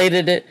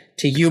translated it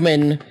to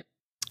human.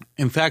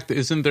 In fact,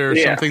 isn't there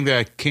something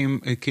that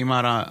came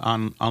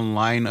out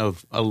online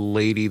of a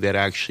lady that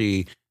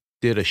actually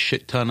did a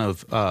shit ton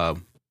of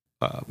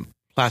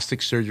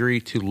plastic surgery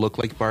to look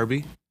like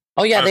Barbie?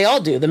 Oh yeah, they all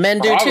do. The men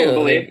do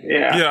too.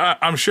 Yeah,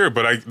 I'm sure.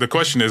 But the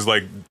question is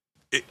like,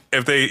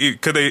 if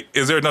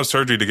is there enough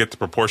surgery to get the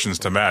proportions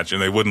to match and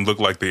they wouldn't look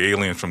like the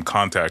aliens from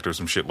Contact or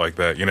some shit like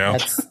that, you know?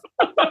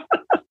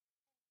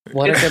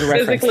 What a good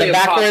reference. The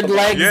backward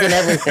legs and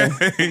everything.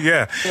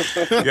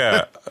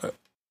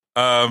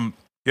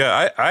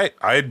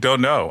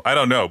 I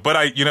don't know. But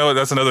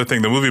that's another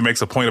thing. The movie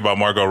makes a point about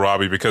Margot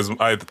Robbie because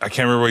I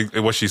can't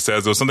remember what she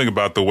says. There was something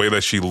about the way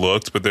that she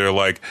looked, but they're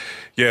like,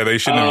 yeah, they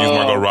shouldn't have used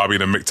Margot Robbie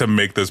to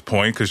make this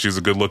point because she's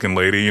a good looking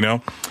lady, you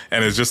know?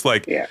 And it's just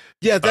like,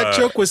 yeah, that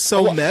joke was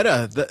so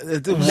meta.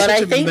 It was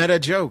such a meta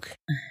joke.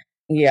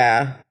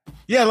 Yeah.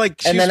 Yeah,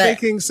 like she was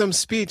making some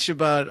speech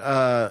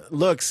about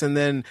looks, and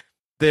then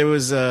there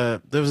was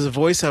a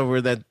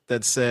voiceover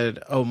that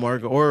said, "Oh,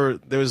 Margot," or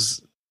there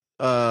was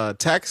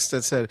text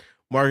that said,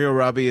 "Margot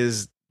Robbie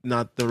is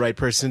not the right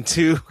person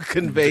to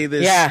convey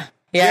this." Yeah,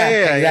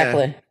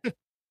 exactly.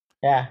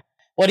 Yeah.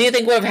 What do you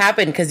think would have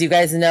happened? Because you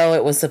guys know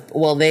it was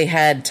they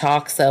had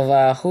talks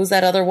of who's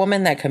that other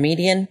woman, that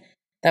comedian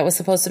that was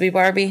supposed to be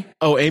Barbie?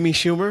 Oh, Amy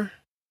Schumer.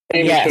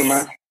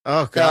 Schumer.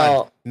 Oh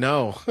God, so,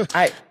 no.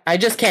 I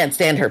just can't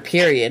stand her.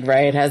 Period.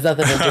 Right? It has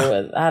nothing to do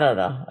with. I don't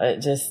know. It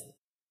just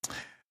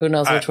who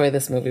knows which way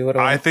this movie would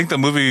have. I think the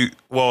movie.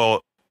 Well,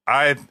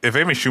 if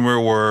Amy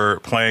Schumer were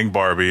playing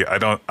Barbie, I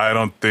don't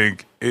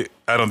think it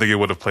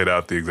would have played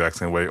out the exact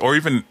same way, or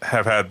even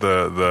have had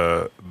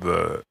the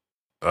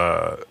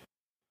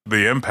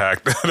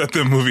impact that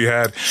the movie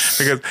had,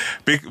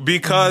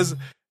 because.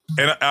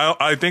 And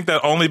I think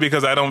that only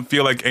because I don't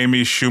feel like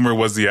Amy Schumer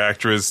was the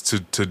actress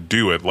to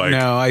do it. Like,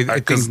 no, I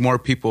think more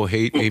people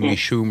hate Amy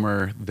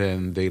Schumer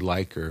than they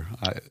like her.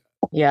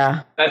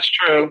 Yeah, that's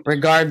true.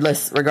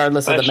 Regardless of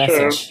the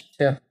message.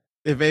 Too.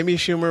 If Amy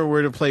Schumer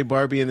were to play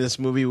Barbie in this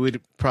movie, we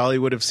probably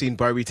would have seen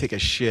Barbie take a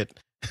shit.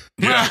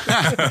 Yeah.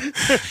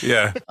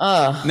 Yeah.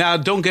 Now,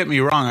 don't get me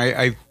wrong.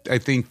 I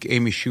think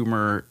Amy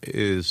Schumer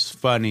is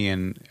funny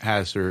and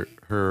has her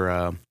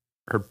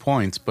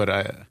points, but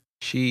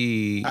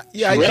she's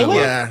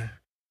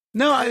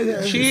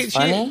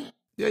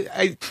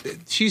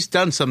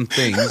done some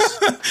things.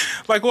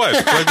 Like what?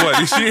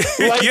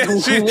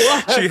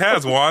 She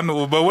has one,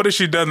 but what has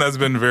she done that's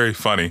been very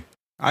funny?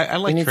 I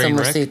like Trainwreck.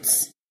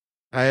 Receipts.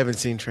 I haven't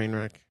seen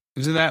Trainwreck.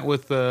 Isn't that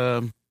with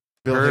her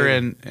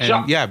Hayden.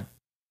 and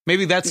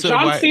maybe that's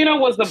John Cena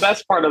was the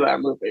best part of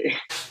that movie.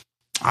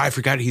 I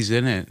forgot he's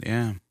in it.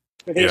 Yeah.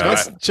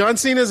 John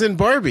Cena's in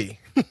Barbie.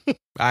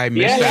 I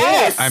missed that.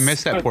 Yes. I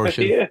missed that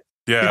portion.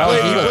 Yeah,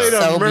 he played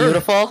so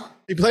beautiful.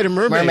 He played a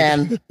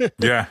merman.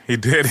 Yeah, he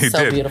did. He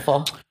so did.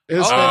 Beautiful.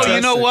 Fantastic.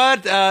 You know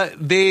what?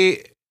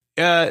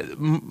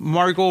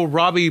 Margot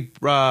Robbie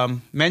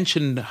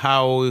mentioned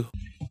how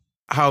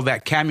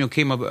that cameo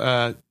came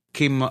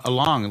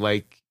along.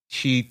 Like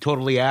she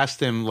totally asked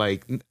him,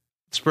 like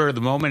spur of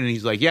the moment, and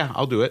he's like, "Yeah,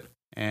 I'll do it."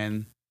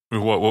 And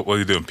what are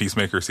you doing?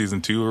 Peacemaker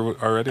season 2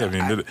 already? I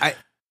mean,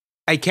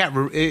 I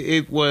can't.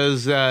 It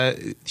was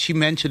she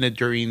mentioned it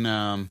during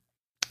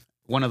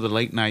one of the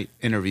late night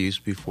interviews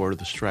before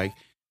the strike.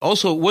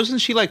 Also,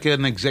 wasn't she like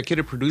an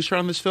executive producer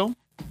on this film?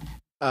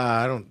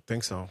 I don't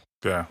think so.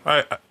 Yeah,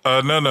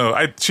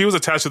 no. She was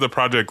attached to the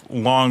project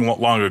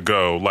long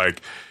ago.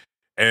 Like,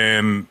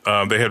 and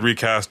they had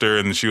recast her,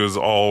 and she was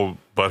all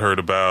butthurt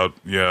about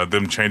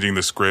them changing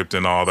the script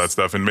and all that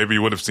stuff. And maybe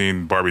you would have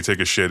seen Barbie take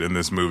a shit in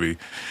this movie,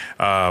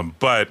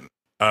 but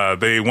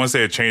once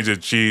they had changed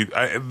it,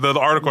 the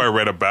article I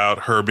read about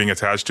her being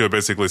attached to it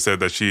basically said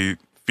that she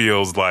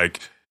feels like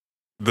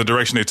the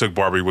direction they took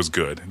Barbie was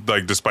good,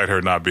 like despite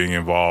her not being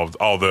involved,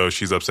 although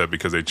she's upset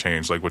because they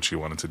changed like what she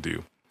wanted to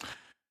do.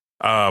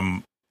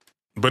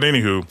 But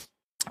anywho,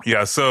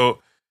 yeah, so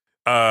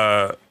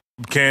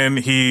Ken,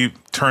 he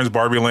turns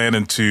Barbie Land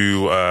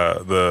into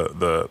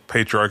the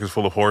patriarch is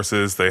full of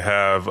horses. They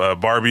have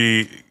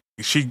Barbie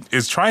she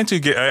is trying to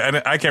get,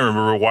 I can't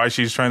remember why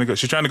she's trying to go.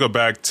 She's trying to go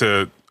back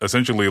to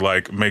essentially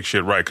like make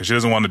shit right because she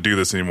doesn't want to do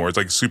this anymore. It's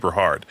like super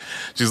hard.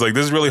 She's like,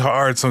 this is really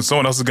hard. So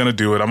someone else is going to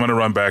do it. I'm going to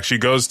run back. She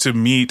goes to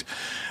meet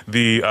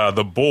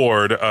the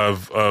board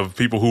of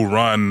people who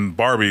run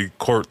Barbie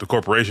the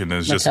corporation. And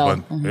it's just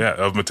of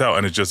Mattel,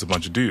 and it's just a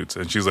bunch of dudes.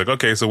 And she's like,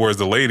 okay, so where's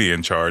the lady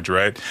in charge,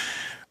 right?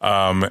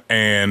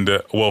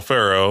 And Will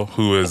Ferrell,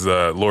 who is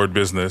Lord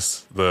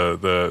Business,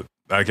 the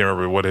I can't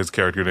remember what his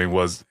character name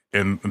was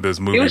in this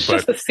movie. He was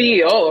just the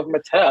CEO of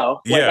Mattel.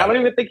 Like, I don't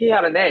even think he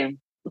had a name.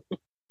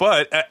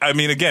 But I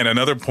mean, again,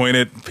 another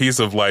pointed piece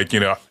of like,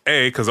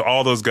 because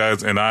all those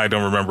guys, and I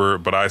don't remember,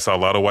 but I saw a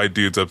lot of white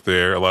dudes up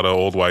there, a lot of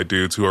old white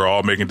dudes who are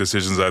all making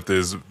decisions at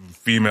this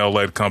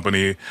female-led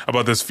company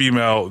about this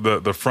female,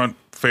 the front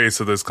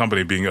face of this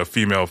company being a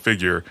female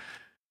figure.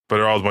 But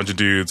they're all a bunch of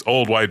dudes,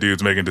 old white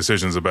dudes making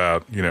decisions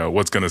about,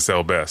 what's going to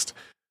sell best.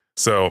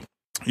 So,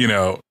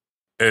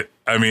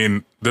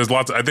 there's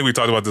lots. I think we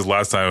talked about this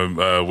last time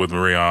with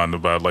Marianne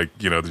about like,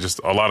 just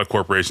a lot of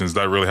corporations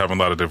that really have a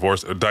lot of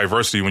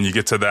diversity when you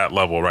get to that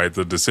level, right?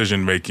 The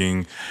decision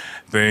making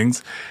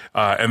things.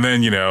 And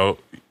then,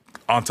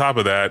 on top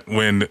of that,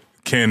 when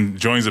Ken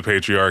joins the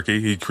patriarchy,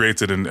 he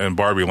creates it in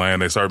Barbie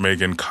Land. They start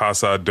making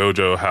Casa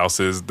Dojo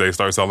houses. They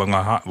start selling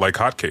like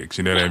hotcakes.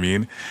 You know what I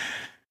mean?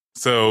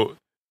 So,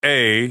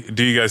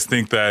 do you guys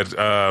think that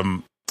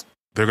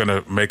they're going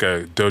to make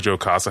a Dojo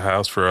Casa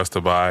house for us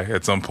to buy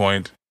at some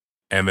point?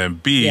 And then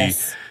B,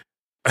 yes.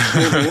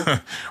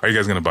 Are you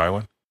guys going to buy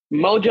one?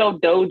 Mojo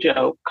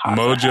Dojo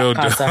Casa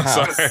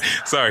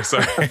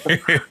Casa house.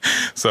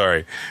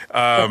 Sorry.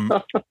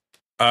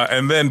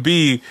 And then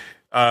B,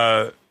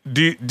 do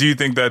you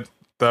think that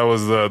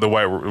was the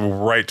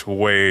right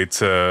way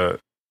to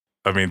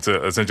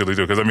essentially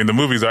do it? Because the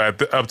movies are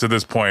up to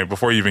this point,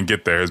 before you even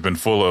get there, has been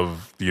full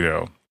of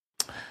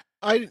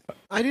I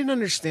didn't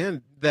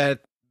understand that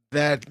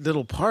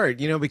little part,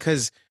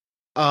 because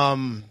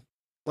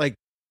like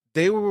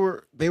they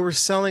were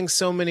selling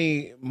so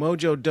many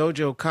Mojo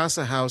Dojo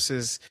Casa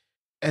houses,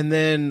 and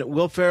then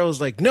Will Ferrell's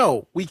like,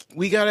 no,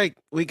 we gotta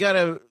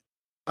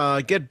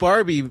get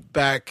Barbie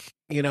back,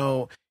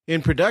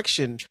 in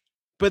production.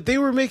 But they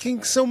were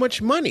making so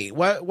much money.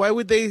 Why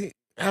would they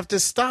have to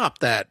stop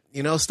that?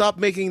 Stop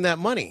making that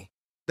money?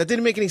 That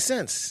didn't make any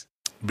sense.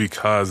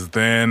 Because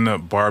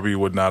then Barbie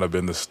would not have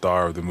been the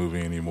star of the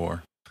movie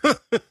anymore.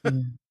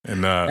 And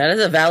that's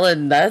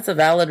a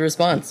valid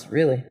response,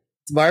 really.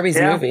 It's Barbie's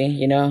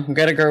movie,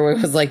 Greta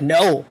Gerwig was like,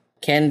 no,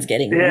 Ken's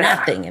getting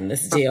nothing in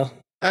this deal.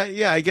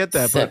 I get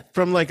that, but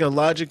from like a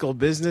logical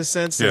business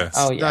sense, it's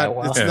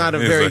not a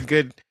very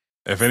good.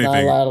 If anything,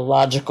 not a lot of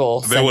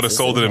logical. They would have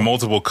sold it in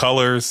multiple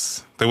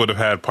colors. They would have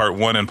had part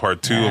 1 and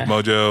part 2 of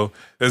Mojo.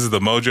 This is the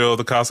Mojo of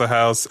the Casa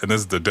House, and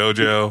this is the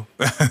Dojo.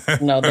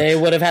 No, they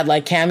would have had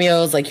like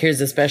cameos. Like,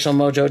 here's a special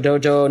Mojo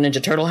Dojo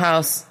Ninja Turtle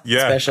house.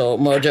 Yeah. Special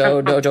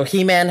Mojo Dojo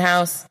He-Man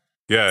house.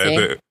 Yeah,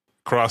 the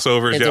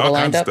crossovers, all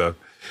kinds of stuff.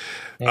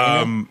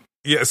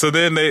 Yeah, so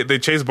then they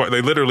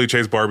literally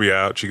chase Barbie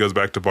out. She goes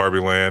back to Barbie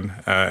Land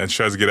and she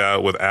tries to get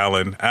out with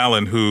Alan.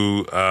 Alan,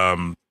 who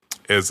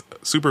is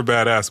super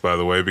badass, by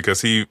the way,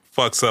 because he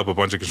fucks up a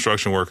bunch of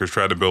construction workers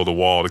trying to build a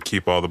wall to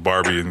keep all the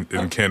Barbie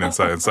and Ken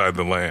inside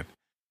the land.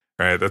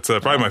 Right? That's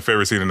probably my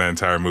favorite scene in that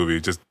entire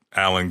movie. Just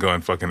Alan going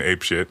fucking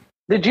apeshit.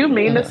 Did you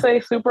mean to say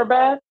super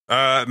bad?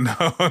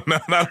 No,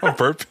 not on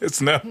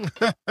purpose. No.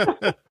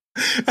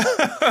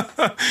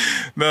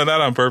 No,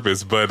 not on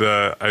purpose, but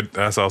I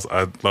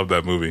love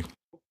that movie.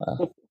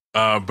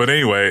 But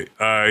anyway,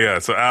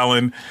 so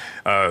Alan,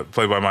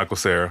 played by Michael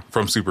Cera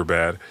from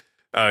Superbad,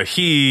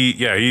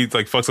 he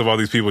like fucks up all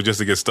these people just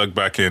to get stuck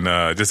back in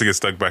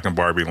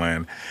Barbie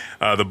Land.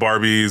 The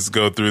Barbies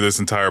go through this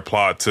entire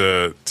plot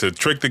to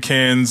trick the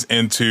Kens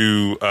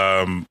into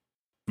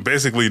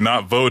basically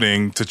not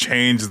voting to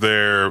change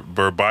their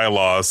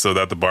bylaws so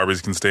that the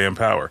Barbies can stay in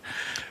power.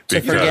 To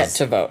forget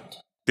to vote.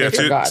 Yeah,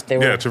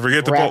 to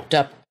forget to wrapped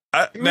up.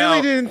 It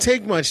really didn't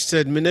take much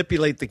to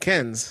manipulate the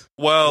Kens.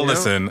 Well,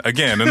 listen,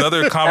 again,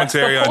 another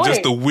commentary on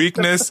just the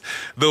weakness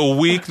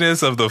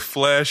of the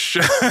flesh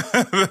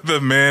the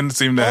men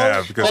seem to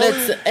have. But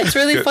it's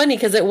really funny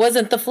because it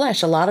wasn't the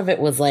flesh. A lot of it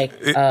was like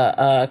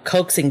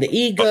coaxing the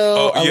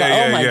ego.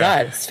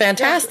 God, it's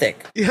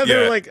fantastic. Yeah,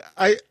 they're like,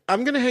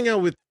 I'm going to hang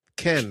out with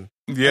Ken.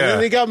 Yeah. And then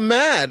they got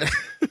mad.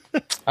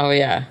 Oh,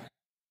 yeah.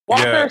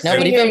 While they're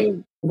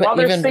singing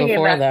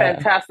that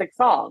fantastic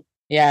song.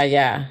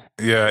 Yeah.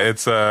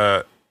 It's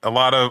a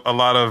lot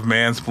of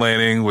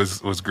mansplaining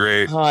was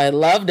great. Oh, I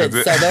loved it.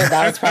 So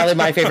that was probably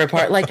my favorite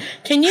part. Like,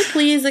 can you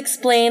please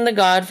explain The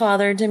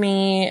Godfather to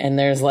me? And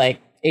there's like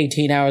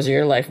 18 hours of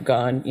your life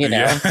gone,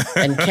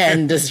 and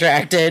Ken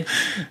distracted.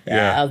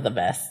 Yeah, that was the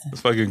best. It's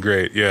fucking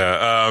great.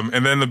 Yeah.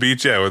 And then the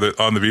beach,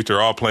 on the beach,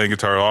 they're all playing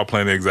guitar, all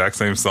playing the exact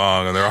same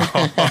song, and they're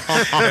all.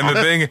 And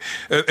the thing,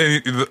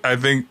 I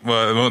think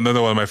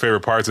another one of my favorite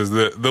parts is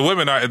the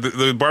women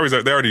the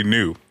Barbies they already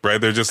knew, right?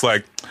 They're just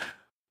like,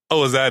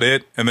 oh, is that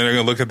it? And then they're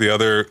gonna look at the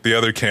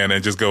other Ken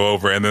and just go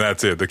over, and then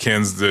that's it. The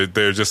Kens,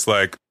 they're just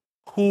like,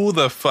 who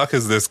the fuck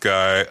is this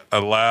guy?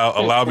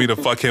 Allow me to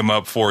fuck him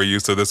up for you,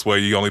 so this way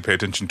you only pay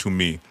attention to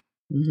me.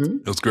 Mm-hmm.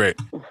 It was great.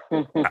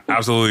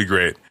 Absolutely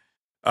great.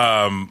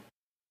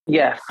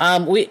 Yes.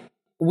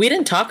 We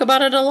didn't talk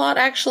about it a lot,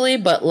 actually,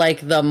 but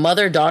like the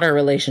mother-daughter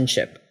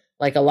relationship,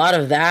 like a lot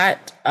of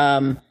that,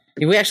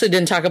 we actually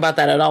didn't talk about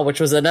that at all, which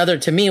was another,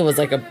 to me, was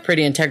like a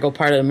pretty integral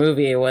part of the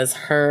movie. It was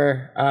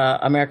her,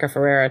 America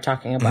Ferrera,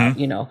 talking about,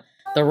 you know,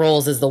 the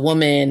roles as the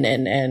woman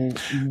and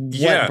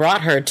what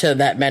brought her to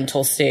that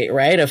mental state,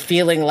 right? Of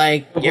feeling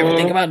like, you ever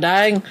think about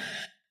dying?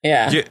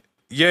 Yeah.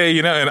 Yeah,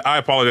 you know, and I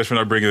apologize for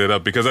not bringing it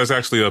up because that's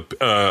actually a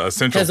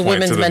central point to the movie.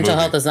 Because women's mental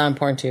health is not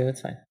important too.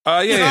 It's fine. No,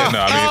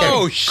 I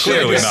mean,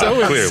 clearly not.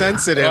 So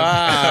insensitive.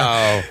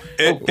 Wow.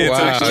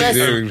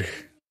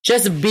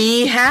 Just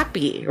be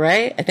happy,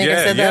 right? I think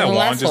I said that in the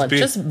last one.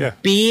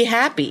 Just be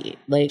happy.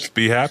 Just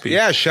be happy.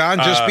 Yeah, Sean,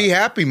 just be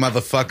happy,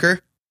 motherfucker.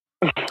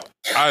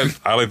 I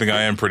think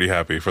I am pretty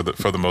happy for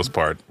the most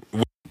part.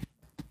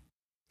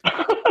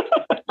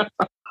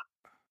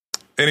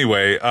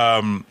 Anyway,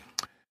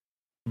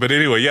 but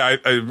anyway, I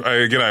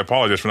again, I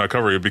apologize for not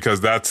covering it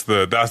because that's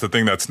the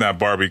thing that snapped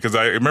Barbie. Because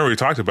I remember we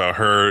talked about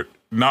her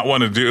not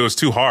wanting to do it. Was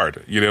too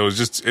hard. You know,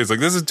 it's like,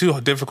 this is too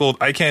difficult.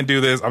 I can't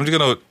do this. I'm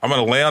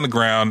gonna lay on the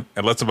ground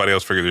and let somebody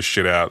else figure this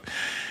shit out.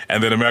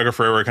 And then America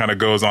Ferrera kind of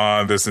goes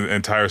on this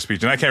entire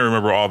speech, and I can't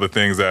remember all the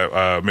things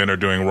that men are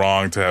doing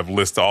wrong to have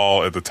listed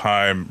all at the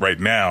time right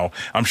now.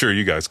 I'm sure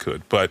you guys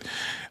could, but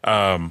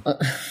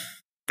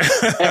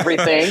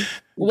everything.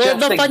 Well,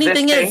 the funny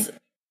thing is.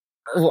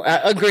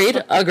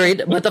 Agreed.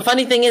 But the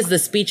funny thing is, the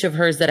speech of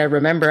hers that I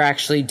remember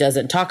actually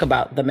doesn't talk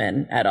about the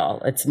men at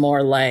all. It's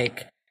more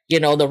like, you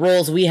know, the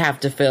roles we have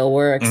to fill.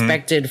 We're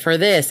expected for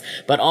this,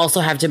 but also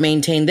have to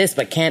maintain this,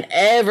 but can't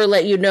ever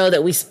let you know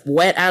that we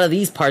sweat out of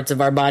these parts of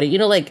our body. You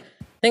know, like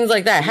things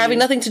like that, having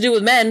nothing to do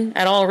with men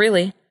at all,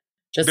 really.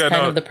 Just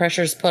of the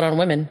pressures put on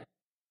women.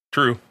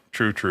 True.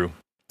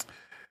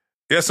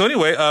 Yeah. So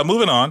anyway,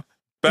 moving on.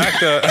 Back.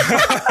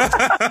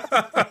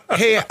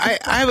 Hey,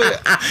 I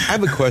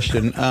have a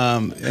question,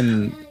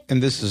 and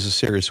this is a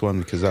serious one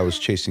because I was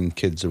chasing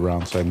kids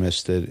around, so I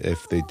missed it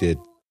if they did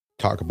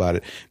talk about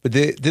it. But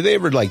did they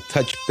ever like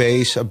touch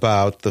base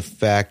about the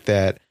fact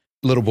that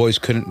little boys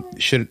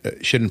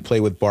shouldn't play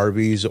with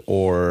Barbies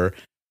or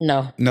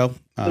no? No.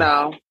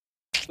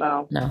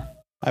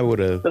 I would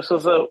have. This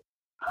was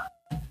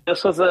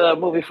a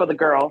movie for the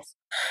girls.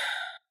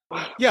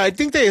 Yeah, I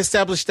think they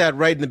established that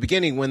right in the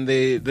beginning when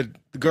the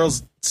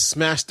girls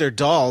smashed their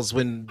dolls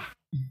when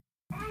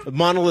the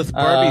monolith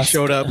Barbie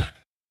showed up.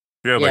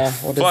 Yeah,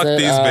 fuck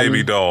these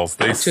baby dolls.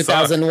 They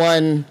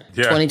 2001,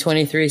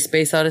 2023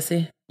 Space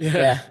Odyssey.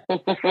 Yeah.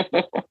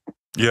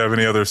 You have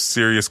any other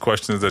serious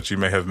questions that you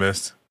may have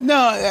missed? No,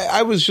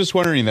 I was just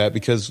wondering that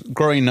because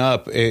growing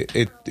up,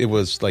 it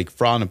was like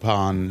frowned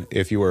upon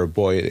if you were a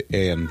boy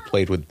and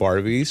played with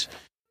Barbies.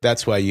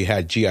 That's why you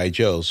had G.I.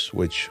 Joes,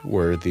 which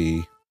were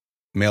the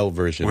male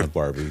version of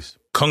Barbies.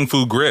 Kung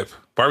Fu grip.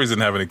 Barbies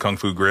didn't have any Kung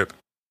Fu grip.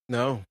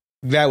 No.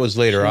 That was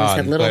later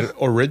on. But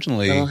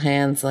originally, little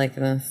hands like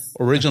this.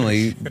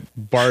 Originally,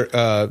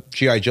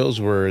 G.I. Joes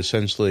were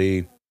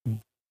essentially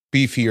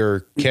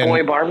beefier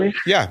boy Barbies?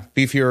 Yeah,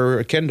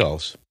 beefier Ken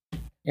dolls.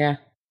 Yeah,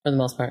 for the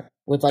most part.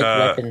 With like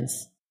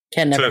weapons.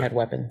 Ken never had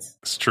weapons.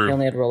 It's true. He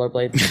only had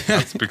rollerblades.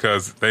 That's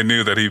because they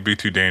knew that he'd be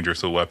too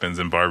dangerous with weapons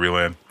in Barbie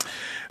land.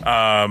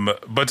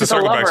 But to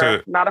circle back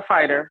to, not a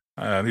fighter.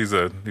 He's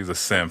a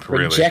simp,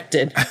 really.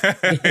 Rejected.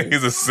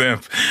 He's a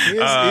simp. He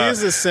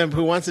is a simp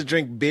who wants to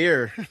drink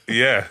beer.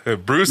 Yeah,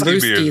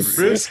 brewski beers.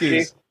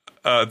 Brewskis.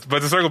 But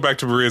to circle back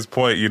to Maria's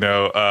point, you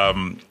know,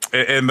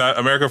 in the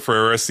America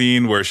Ferrera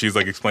scene where she's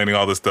like explaining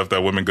all the stuff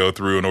that women go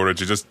through in order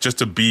to just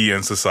to be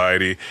in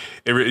society.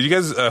 You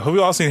guys, have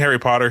you all seen Harry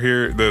Potter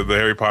here? The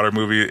Harry Potter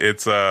movie.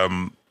 It's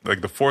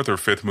like the fourth or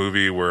fifth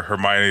movie where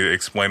Hermione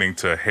explaining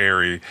to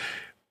Harry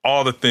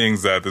all the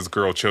things that this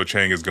girl Cho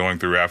Chang is going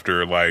through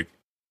after right.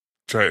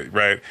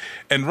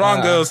 And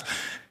Ron goes,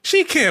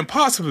 she can't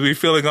possibly be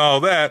feeling all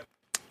that.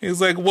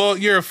 He's like, well,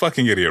 you're a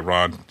fucking idiot,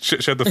 Ron.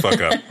 Shut the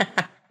fuck up.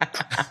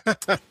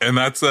 And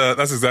that's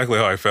exactly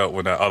how I felt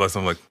when all that.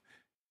 I'm like,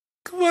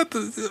 what?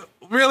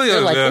 Really? You're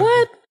like,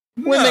 what?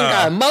 Women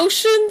got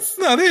emotions?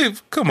 No,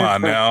 come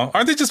on now.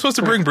 Aren't they just supposed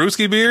to bring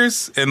brewski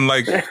beers and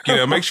like, you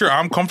know, make sure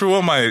I'm comfortable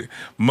in my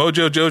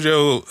Mojo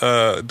Jojo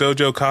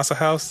Dojo Casa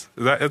house?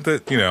 Is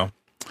that you know?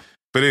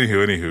 But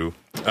anywho,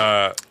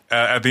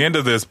 at the end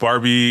of this,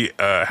 Barbie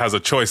has a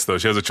choice though.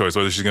 She has a choice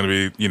whether she's going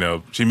to be, you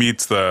know, she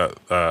meets the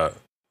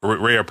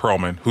Rhea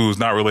Perlman, who's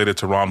not related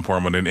to Ron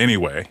Perlman in any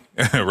way,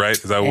 right?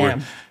 Is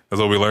that that's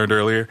what we learned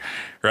earlier,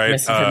 right?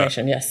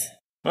 Misinformation, yes.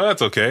 Well,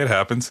 that's okay. It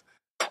happens.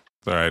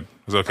 It's all right.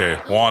 It's okay.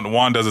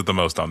 Juan does it the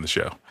most on the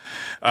show.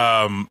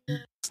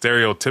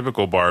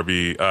 Stereotypical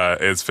Barbie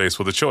is faced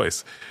with a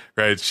choice,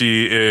 right?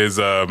 She has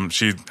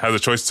a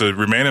choice to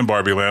remain in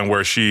Barbie land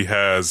where she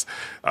has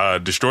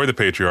destroyed the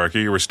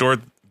patriarchy,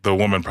 restored the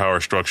woman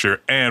power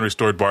structure, and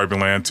restored Barbie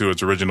land to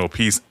its original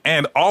peace.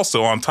 And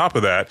also on top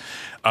of that,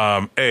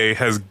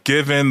 has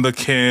given the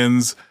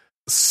Kens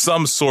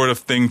some sort of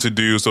thing to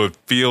do, so it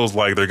feels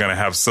like they're going to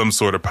have some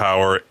sort of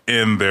power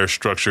in their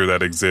structure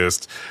that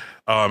exists,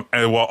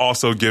 and while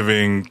also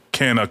giving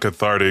Ken a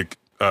cathartic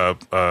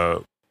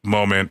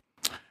moment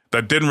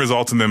that didn't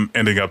result in them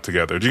ending up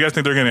together. Do you guys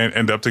think they're going to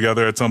end up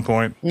together at some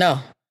point? No,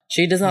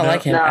 she does not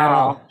like him at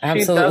all.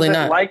 Absolutely she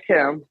doesn't not. like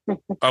him.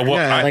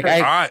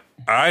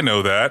 I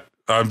know that.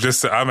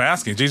 I'm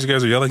asking. Geez, you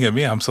guys are yelling at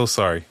me. I'm so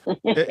sorry.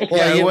 What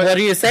are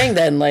you saying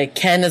then? Like,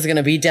 Ken is going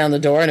to beat down the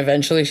door and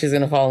eventually she's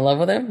going to fall in love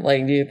with him?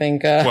 Like, do you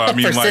think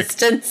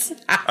persistence?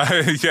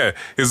 Yeah.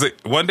 Is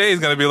it one day he's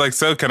going to be like,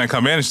 so can I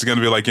come in? And she's going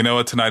to be like, you know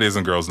what? Tonight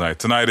isn't girls' night.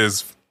 Tonight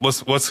is,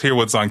 let's hear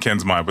what's on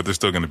Ken's mind, but they're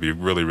still going to be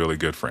really, really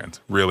good friends.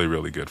 Really,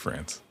 really good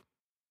friends.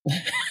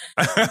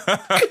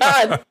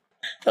 God,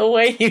 the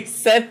way you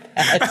said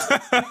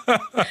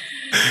that.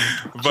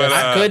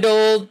 But good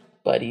old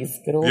buddies.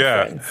 Good old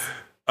friends.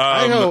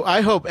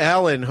 I hope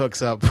Alan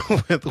hooks up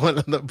with one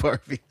of the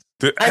Barbies.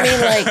 I mean,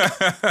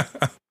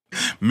 like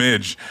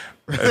Midge.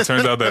 It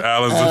turns out that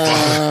Alan's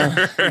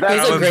the father.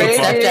 He's a great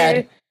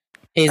stepdad.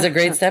 He's a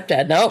great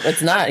stepdad. No,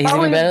 it's not. He's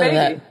even better than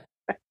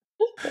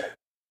that.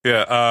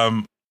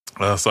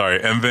 Yeah.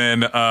 Sorry. And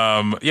then,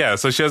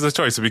 so she has a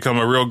choice to become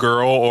a real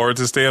girl or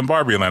to stay in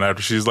Barbie land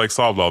after she's like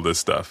solved all this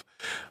stuff.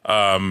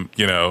 And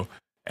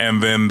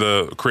then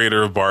the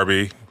creator of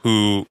Barbie,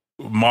 who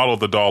modeled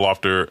the doll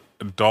after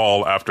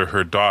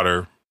her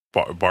daughter,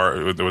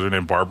 was her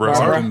name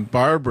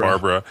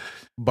Barbara?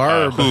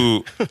 Barbara.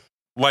 Who,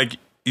 like,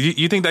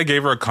 you think that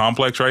gave her a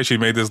complex, right? She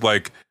made this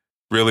like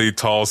really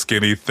tall,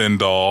 skinny, thin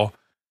doll.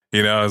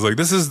 I was like,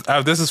 this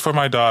is for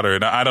my daughter,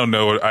 and I don't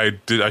know. I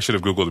should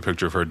have Googled a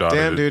picture of her daughter.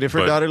 Damn, dude, if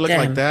her daughter looked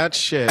like that,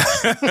 shit.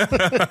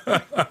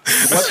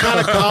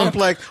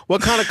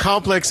 What kind of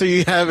complex are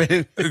you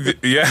having?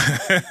 Yeah,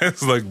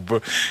 it's like,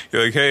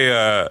 you're like,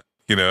 hey,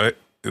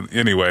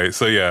 Anyway,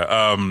 so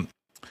yeah,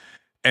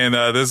 and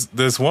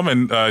this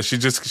woman,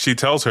 she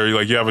tells her,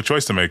 like, you have a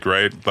choice to make,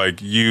 right?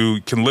 Like, you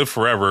can live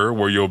forever,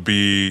 where you'll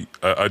be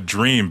a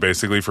dream,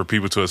 basically, for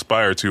people to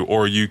aspire to,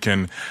 or you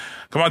can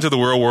come out to the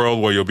real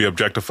world where you'll be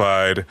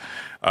objectified.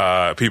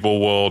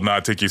 People will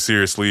not take you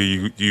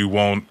seriously. You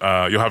won't.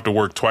 You'll have to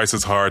work twice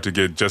as hard to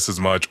get just as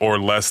much or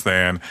less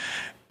than,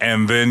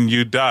 and then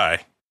you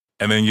die.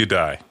 I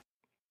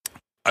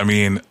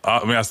mean,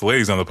 let me ask the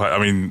ladies on the pod. I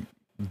mean,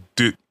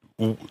 do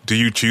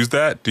you choose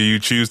that? Do you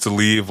choose to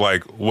leave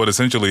like what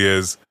essentially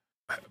is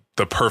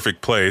the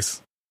perfect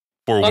place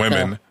for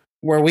women,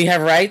 where we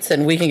have rights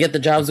and we can get the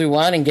jobs we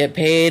want and get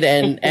paid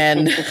and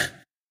and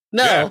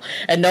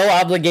no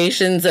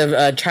obligations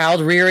of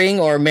child rearing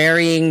or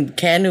marrying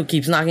Ken who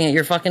keeps knocking at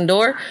your fucking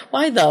door?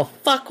 Why the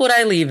fuck would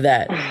I leave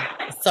that?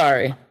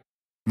 Sorry.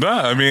 No,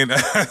 I mean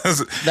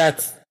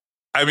that's.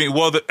 I mean,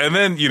 well, and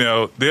then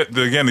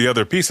again, the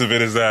other piece of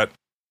it is that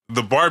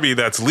the Barbie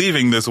that's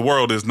leaving this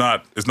world is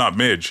not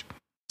Midge.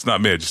 It's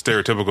not Midge.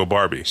 Stereotypical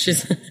Barbie.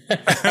 She's,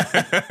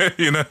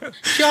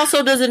 She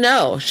also doesn't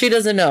know. She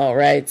doesn't know,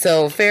 right?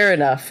 So fair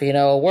enough.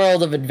 A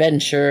world of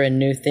adventure and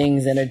new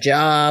things and a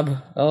job.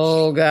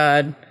 Oh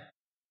God.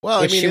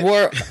 Well, she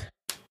wore.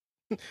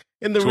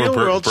 In the real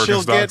world,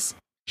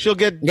 she'll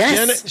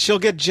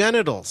get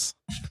genitals.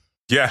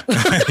 Yeah,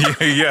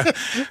 yeah.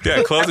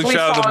 Closing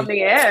shot of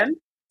the end.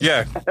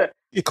 Yeah.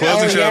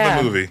 Closing shot of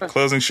the movie.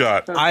 Closing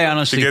shot. I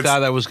honestly thought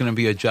that was going to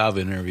be a job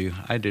interview.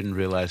 I didn't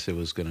realize it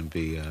was going to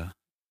be a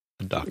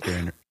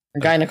doctor. A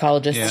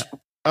gynecologist. Yeah.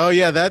 Oh,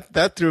 yeah.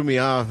 That threw me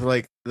off.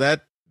 Like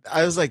that.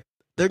 I was like,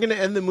 they're going to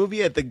end the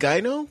movie at the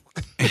gyno?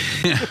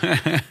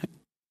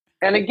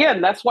 And again,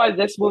 that's why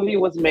this movie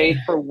was made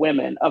for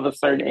women of a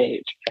certain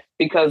age,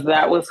 because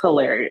that was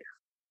hilarious.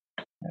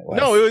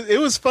 No, it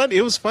was fun.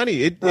 It was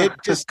funny. It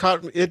just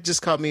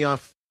caught me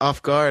off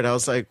guard. I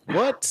was like,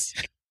 what?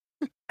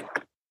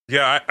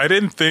 Yeah, I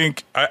didn't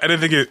think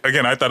it,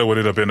 again, I thought it would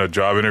end up in a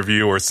job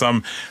interview or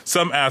some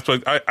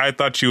aspect. I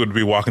thought she would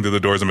be walking through the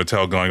doors of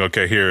Mattel going,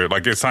 okay, here,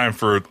 like, it's time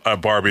for a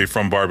Barbie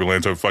from Barbie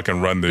Land to fucking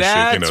run this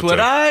shit. That's what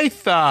I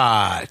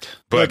thought.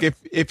 But look,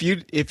 if you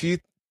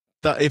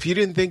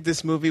didn't think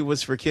this movie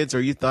was for kids,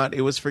 or you thought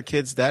it was for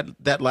kids,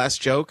 that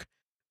last joke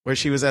where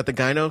she was at the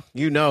gyno,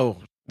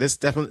 this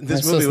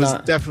movie was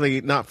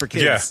definitely not for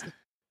kids. Yeah.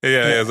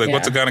 It's like,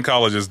 what's a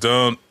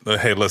gynecologist?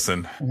 Hey,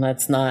 listen.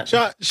 That's not.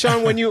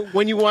 Sean, when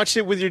you watched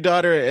it with your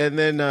daughter, and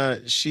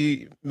then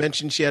she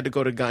mentioned she had to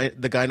go to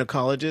the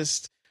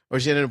gynecologist, or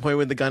she had an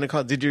appointment with the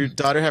gynecologist, did your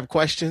daughter have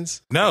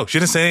questions? No, she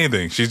didn't say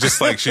anything. She's just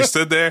like, she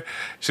stood there.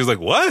 She's like,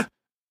 what?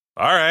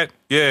 All right.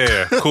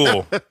 Yeah,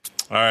 cool. All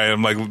right.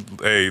 I'm like,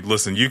 hey,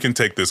 listen, you can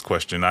take this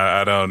question.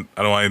 I don't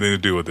want anything to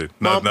do with it.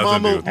 Nothing to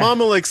do with it. Mom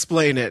will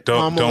explain it.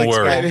 Don't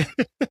worry.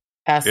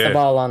 Pass the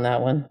ball on that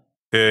one.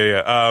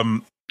 Yeah.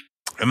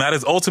 And that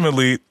is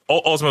ultimately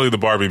the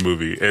Barbie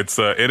movie. It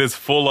is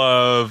full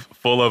of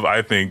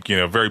I think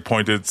very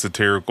pointed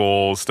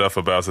satirical stuff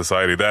about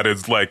society. That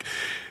is like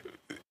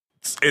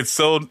it's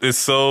so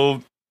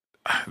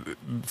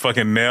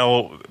fucking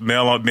nailed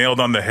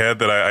on the head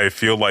that I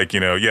feel like,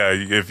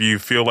 if you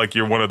feel like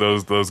you're one of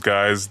those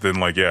guys, then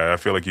like, I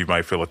feel like you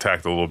might feel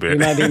attacked a little bit. You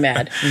might be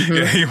mad. Mm-hmm.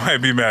 Yeah, you might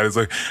be mad. It's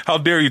like, how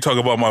dare you talk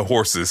about my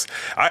horses?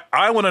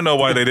 I want to know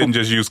why they didn't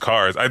just use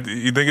cars.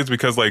 You think it's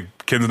because like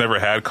kids never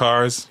had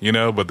cars,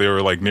 but they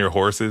were like near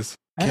horses?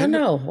 I don't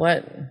know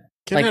what,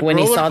 like when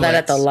he saw that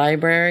at the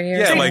library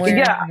or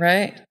somewhere,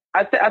 right?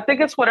 I think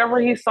it's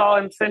whatever he saw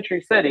in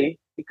Century City,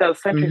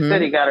 because Century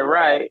City got it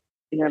right,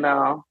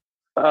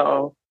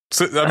 So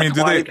I mean,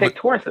 do they picked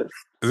horses?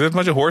 Is there a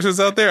bunch of horses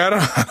out there? I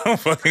don't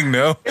fucking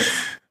know.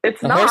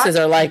 It's the not. Horses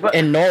are like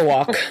in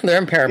Norwalk. They're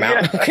in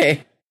Paramount. Yeah.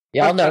 Okay,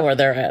 y'all know where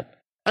they're at.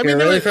 You're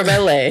really from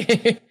LA.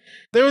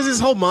 There was this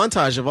whole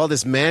montage of all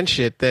this man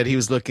shit that he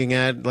was looking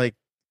at. Like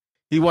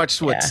he watched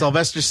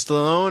Sylvester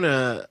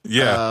Stallone.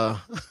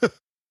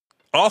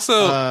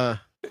 Also,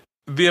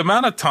 the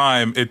amount of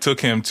time it took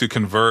him to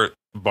convert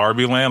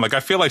Barbie Land, like I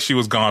feel like she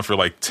was gone for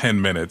like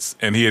 10 minutes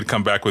and he had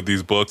come back with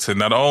these books, and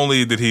not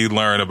only did he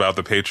learn about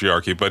the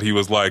patriarchy, but he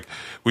was like,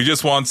 we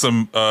just want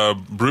some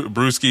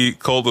brewski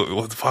cold,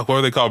 what the fuck, what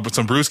are they called,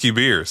 some brewski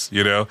beers,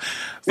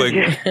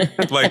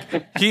 It's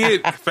like he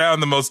had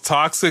found the most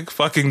toxic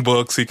fucking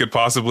books he could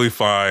possibly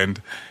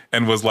find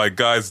and was like,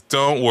 guys,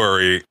 don't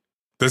worry,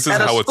 this is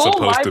how it's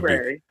supposed to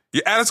be.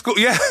 Yeah, at a school,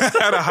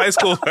 at a high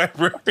school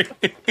library.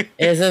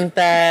 Isn't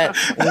that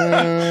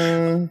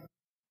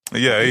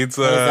yeah, it's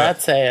what is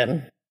that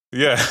saying?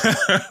 Yeah.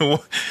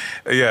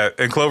 Yeah.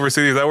 In Clover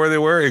City, is that where they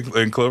were?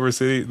 In Clover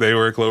City? They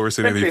were in Clover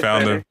City. They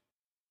found them.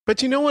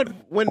 But you know what?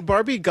 When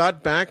Barbie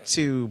got back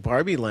to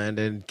Barbie Land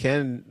and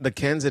the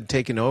Kens had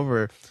taken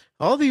over,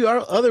 all the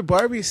other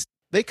Barbies,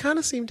 they kind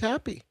of seemed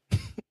happy.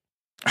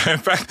 In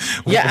fact,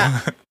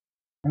 yeah.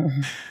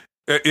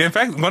 In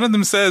fact, one of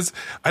them says,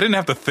 I didn't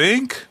have to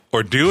think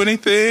or do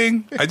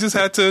anything. I just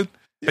had to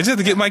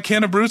get my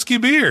can of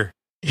brewski beer.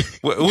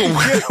 What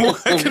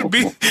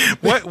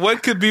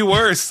could be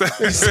worse?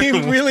 They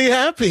seem really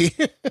happy.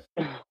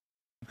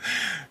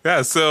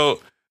 Yeah. So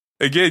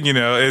again,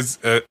 is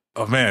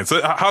oh man.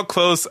 So how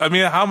close? I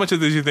mean, how much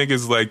of this you think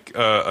is like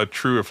a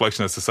true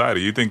reflection of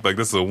society? You think like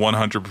this is a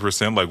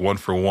 100% like one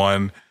for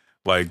one?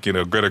 Like,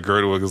 Greta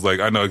Gerwig is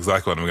like, I know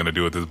exactly what I'm going to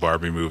do with this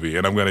Barbie movie,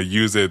 and I'm going to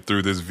use it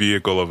through this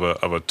vehicle of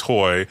a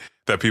toy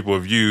that people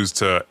have used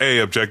to A,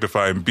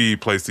 objectify, and B,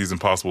 place these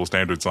impossible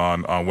standards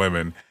on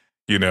women.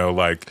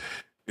 That's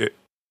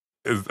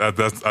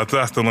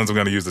the lens I'm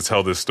going to use to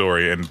tell this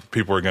story, and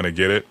people are going to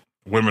get it.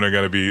 Women are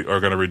going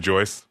to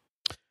rejoice.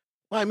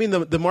 Well, I mean,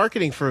 the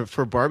marketing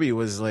for Barbie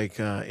was like,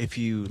 if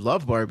you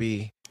love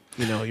Barbie,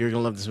 you're going to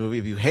love this movie.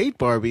 If you hate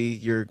Barbie,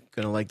 you're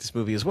going to like this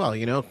movie as well.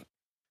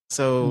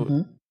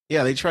 So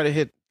they try to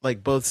hit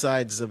like both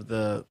sides of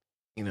the.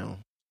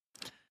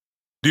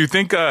 Do you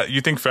think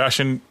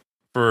fashion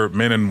for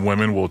men and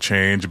women will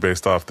change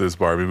based off this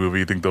Barbie movie?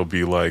 You think they'll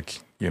be like,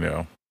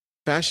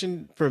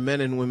 Fashion for men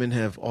and women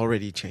have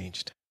already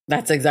changed.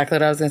 That's exactly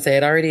what I was going to say.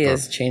 It already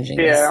is changing.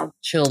 Yeah.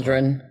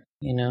 Children,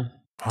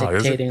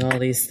 dictating all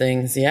these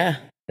things. Yeah.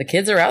 The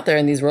kids are out there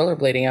in these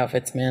rollerblading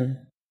outfits,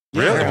 man.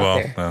 Really?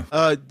 Well,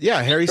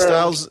 Harry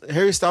Styles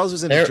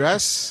was in a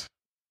dress.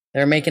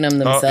 They're making them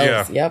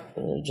themselves. Yep.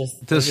 They're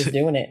just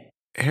doing it.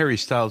 Harry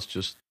Styles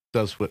just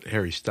does what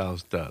Harry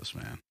Styles does,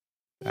 man.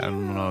 I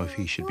don't know if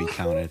he should be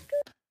counted.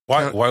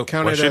 Why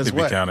should he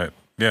be counted?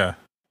 Yeah.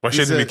 Why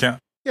should he be counted?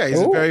 Yeah,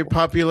 he's a very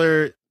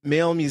popular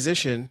male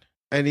musician,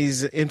 and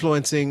he's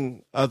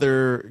influencing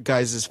other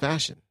guys'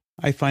 fashion.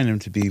 I find him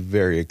to be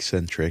very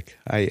eccentric.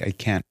 I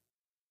can't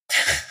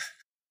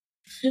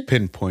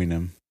pinpoint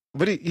him.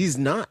 But he's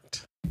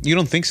not. You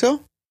don't think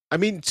so? I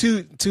mean,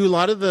 to a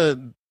lot of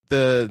the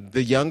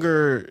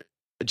younger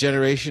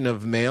generation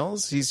of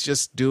males, he's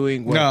just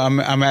doing what... No,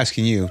 I'm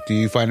asking you. Do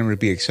you find him to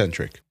be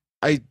eccentric?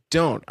 I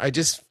don't. I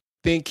just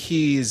think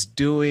he's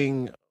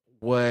doing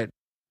what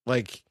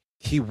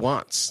he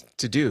wants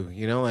to do,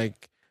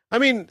 I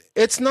mean,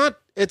 it's not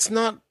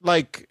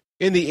like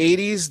in the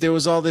 80s there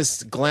was all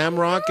this glam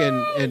rock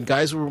and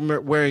guys were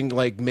wearing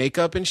like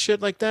makeup and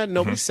shit like that.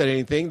 Nobody said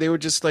anything. They were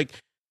just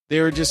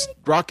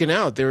rocking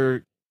out. They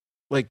were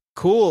like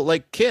cool,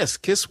 like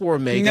Kiss wore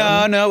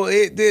makeup. No,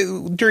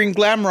 during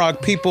glam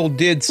rock people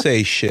did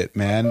say shit,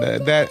 man.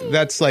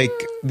 That's like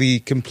the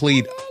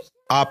complete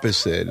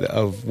opposite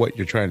of what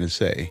you're trying to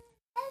say.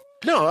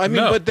 No, I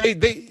mean, but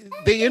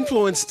they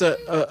influenced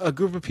a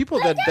group of people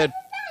that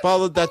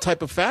followed that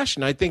type of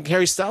fashion. I think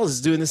Harry Styles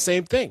is doing the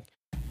same thing.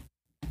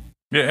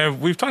 Yeah,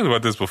 and we've talked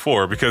about this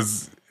before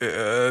because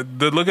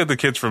look at the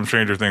kids from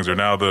Stranger Things are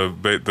now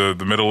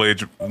the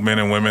middle-aged men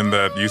and women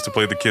that used to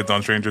play the kids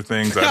on Stranger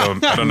Things. I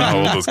don't know how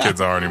old those kids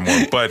are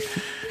anymore, but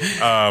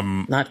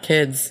not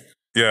kids.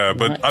 Yeah,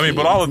 but I mean,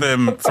 but all of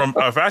them from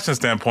a fashion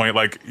standpoint,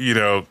 like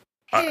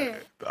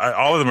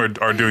all of them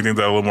are doing things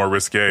that are a little more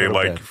risque,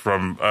 like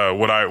from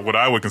what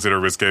I would consider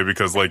risque,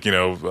 because like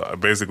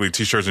basically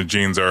t-shirts and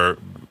jeans are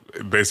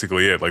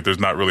basically it. Like there's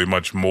not really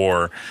much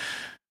more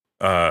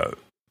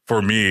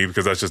for me,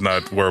 because that's just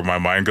not where my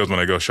mind goes when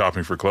I go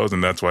shopping for clothes,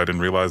 and that's why I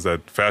didn't realize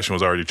that fashion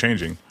was already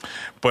changing.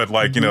 But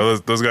like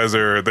those guys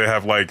they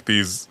have like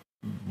these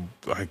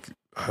like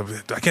I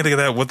can't think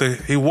of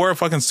that. He wore a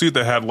fucking suit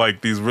that had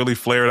like these really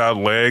flared out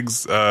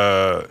legs. He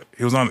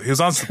was on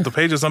the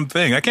page of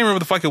something. I can't remember what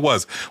the fuck it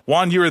was.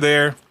 Juan, you were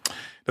there.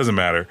 Doesn't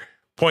matter.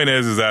 Point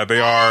is that they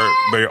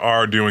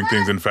are doing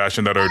things in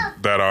fashion that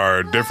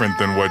are different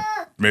than what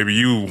maybe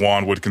you,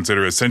 Juan, would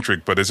consider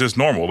eccentric, but it's just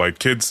normal. Like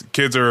kids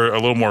are a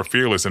little more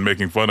fearless in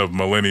making fun of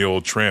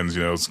millennial trends.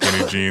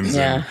 Skinny jeans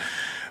and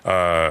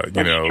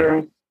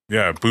true.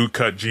 Yeah, boot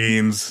cut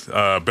jeans,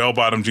 bell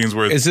bottom jeans.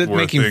 Is it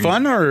making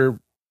fun or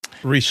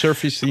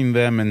resurfacing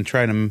them and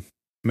trying to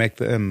make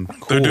them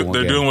cool?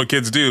 They're doing what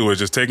kids do,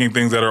 which is taking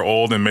things that are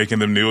old and making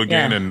them new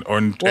again, and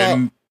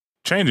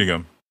changing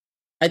them.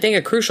 I think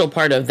a crucial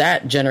part of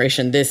that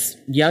generation, this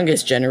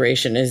youngest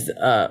generation, is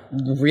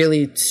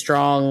really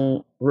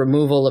strong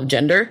removal of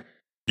gender.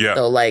 Yeah.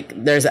 So like,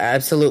 there's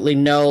absolutely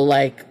no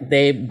like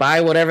they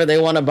buy whatever they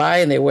want to buy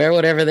and they wear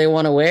whatever they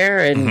want to wear,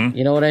 and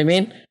you know what I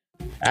mean.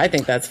 I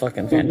think that's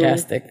fucking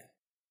fantastic.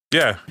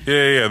 Yeah.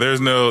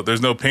 There's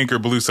no pink or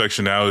blue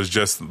section now. It's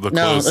just the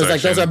clothes section.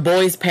 Like those are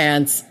boys'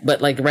 pants,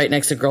 but like right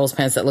next to girls'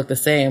 pants that look the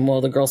same.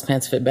 Well, the girls'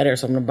 pants fit better,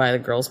 so I'm going to buy the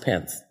girls'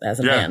 pants as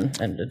a man,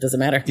 and it doesn't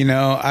matter.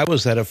 I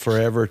was at a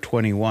Forever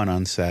 21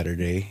 on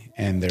Saturday,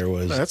 and there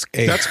was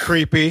that's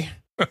creepy.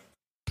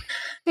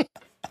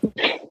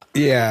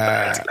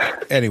 Yeah.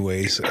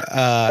 Anyways,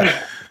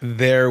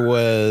 there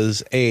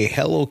was a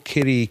Hello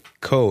Kitty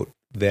coat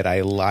that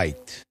I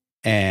liked,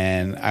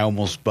 and I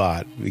almost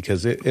bought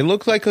because it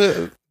looked like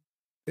a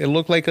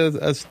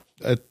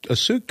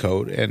suit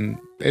coat, and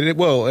it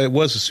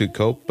was a suit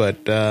coat,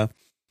 but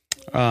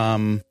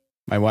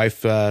my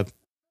wife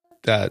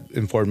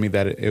informed me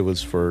that it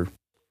was for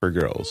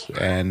girls,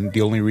 and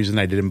the only reason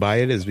I didn't buy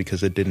it is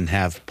because it didn't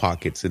have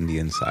pockets in the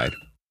inside,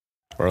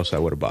 or else I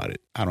would have bought it.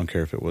 I don't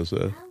care if it was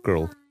a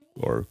girl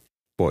or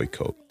boy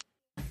coat.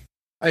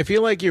 I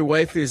feel like your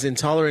wife is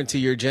intolerant to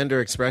your gender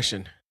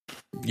expression.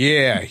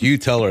 Yeah, you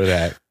tell her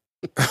that.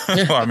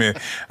 Well, I mean,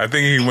 I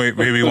think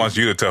maybe wants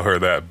you to tell her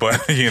that, but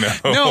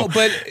no,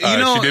 but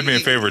she did me a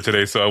favor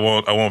today, so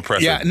I won't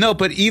press. Yeah, it. No,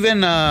 but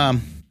even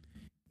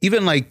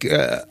like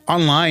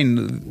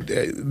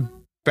online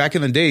back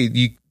in the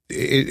day,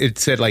 it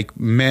said like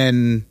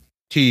men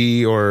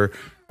tee or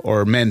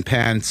men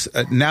pants.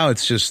 Now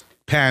it's just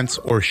pants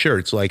or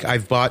shirts. Like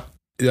I've bought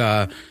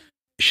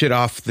shit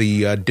off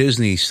the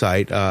Disney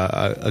site,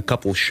 a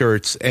couple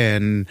shirts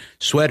and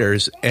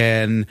sweaters,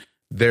 and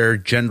they're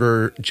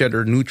gender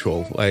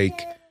neutral.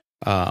 Like,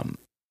 I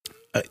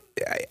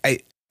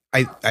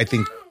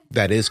think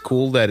that is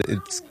cool that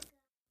it's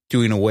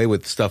doing away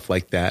with stuff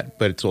like that,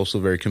 but it's also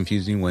very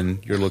confusing when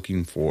you're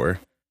looking for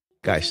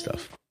guy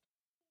stuff.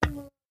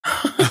 No,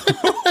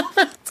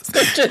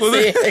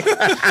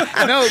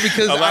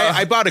 because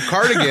I bought a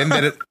cardigan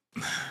that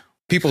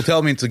people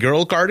tell me it's a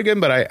girl cardigan,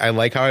 but I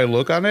like how I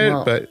look on it.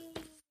 But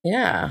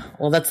yeah,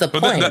 well, that's the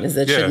point. Is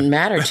it shouldn't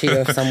matter to you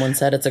if someone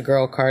said it's a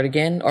girl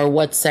cardigan or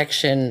what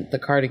section the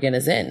cardigan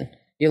is in.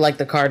 You like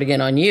the cardigan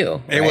on you.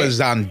 Right? It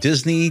was on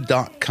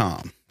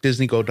Disney.com,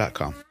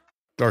 DisneyGo.com,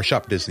 or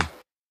Shop Disney.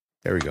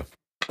 There we go.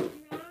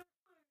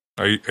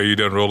 Are you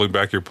done rolling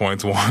back your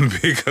points, Juan?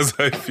 Because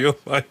I feel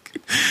like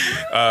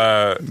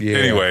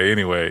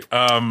anyway.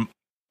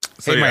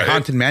 So my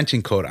Haunted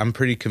Mansion coat, I'm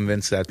pretty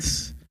convinced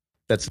that's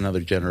another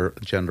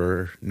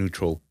gender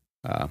neutral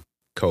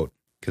coat,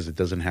 because it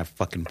doesn't have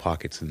fucking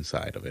pockets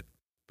inside of it,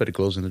 but it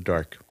glows in the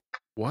dark.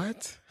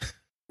 What?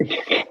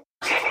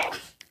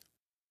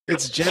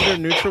 It's gender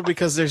neutral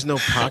because there's no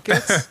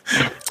pockets?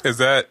 Is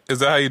that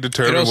how you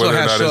determine it also whether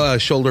has or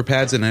not shoulder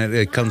pads, and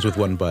it comes with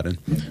one button.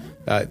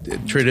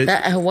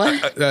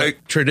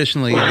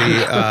 Traditionally,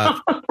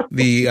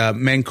 the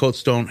men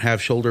coats don't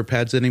have shoulder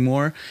pads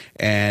anymore,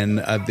 and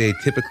they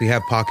typically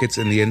have pockets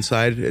in the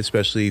inside,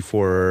 especially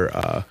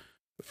for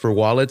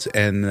wallets.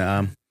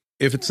 And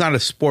if it's not a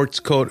sports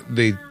coat,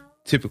 they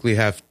typically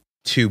have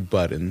two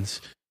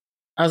buttons.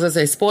 I was gonna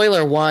say,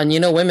 spoiler one,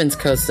 women's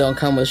coats don't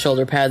come with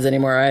shoulder pads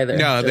anymore either.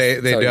 No,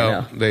 they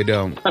don't. They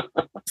don't.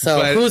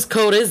 So but whose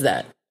coat is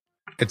that?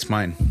 It's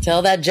mine.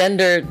 Tell that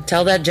gender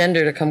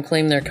to come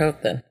claim their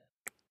coat then.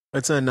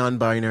 It's a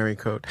non-binary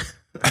coat.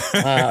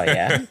 Oh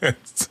yeah. There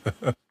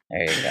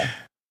you go.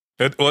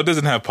 It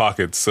doesn't have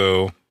pockets,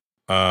 so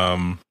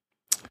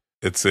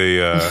it's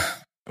a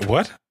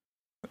what?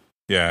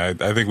 Yeah,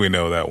 I think we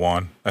know that,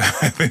 Juan.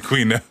 I think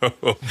we know.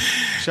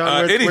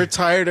 Sean, we're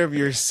tired of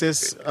your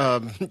cis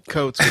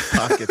coats with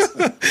pockets.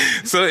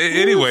 So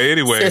anyway.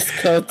 Cis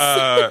coats.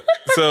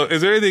 So is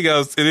there anything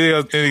else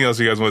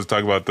you guys want to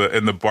talk about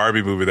in the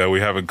Barbie movie that we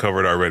haven't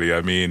covered already?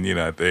 I mean,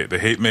 they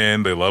hate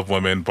men, they love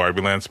women.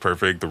 Barbie Land's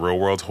perfect. The real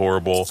world's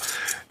horrible.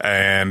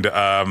 And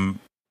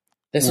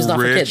this is not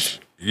for kids.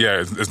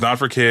 Yeah, it's not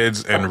for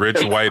kids, and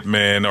rich white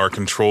men are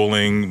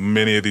controlling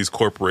many of these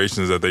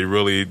corporations that they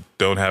really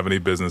don't have any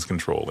business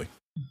controlling.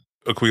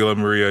 Aquila,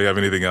 Maria, you have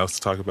anything else to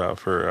talk about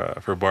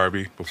for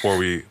Barbie before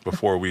we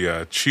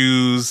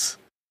choose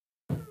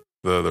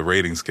the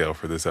rating scale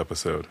for this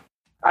episode?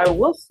 I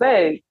will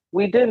say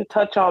we didn't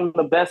touch on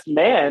the best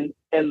man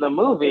in the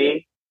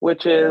movie,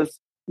 which is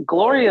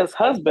Gloria's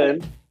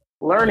husband,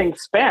 learning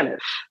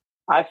Spanish.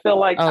 I feel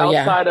like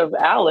outside of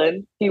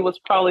Alan, he was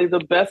probably the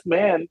best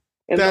man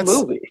in the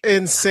movie.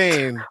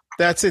 Insane.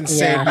 That's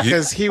insane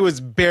because he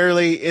was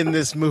barely in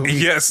this movie.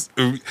 Yes.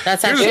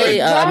 That's actually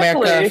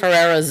America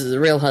Ferrera's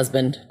real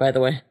husband, by the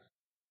way.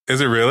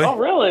 Is it really? Oh,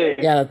 really?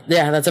 Yeah,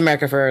 that's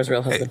America Ferrera's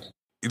real husband.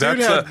 Dude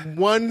had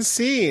one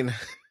scene.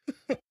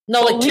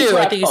 No, like two.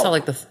 I think you saw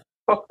like the...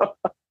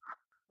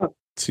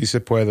 Si se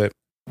puede.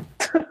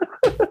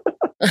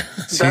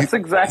 That's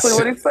exactly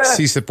what he said.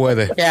 Si se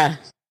puede. Yeah.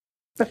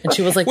 And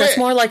she was like, that's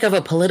more like of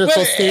a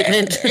political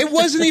statement. It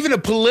wasn't even a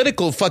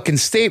political fucking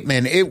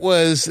statement. It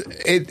was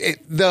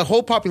the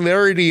whole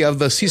popularity of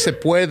the Si se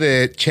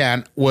puede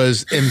chant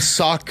was in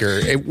soccer.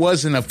 It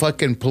wasn't a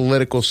fucking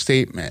political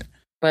statement.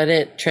 But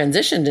it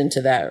transitioned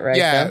into that, right?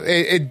 Yeah,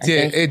 it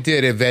did. It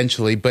did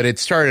eventually, but it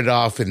started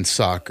off in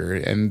soccer,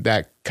 and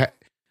that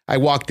I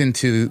walked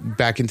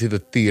back into the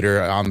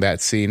theater on that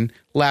scene,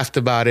 laughed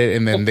about it,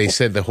 and then they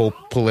said the whole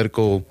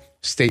political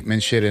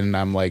statement shit, and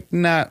I'm like,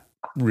 not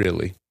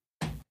really.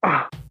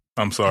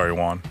 I'm sorry,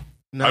 Juan.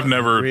 I've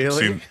never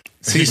seen.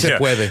 Si se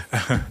puede.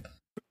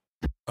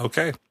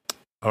 Okay.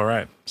 All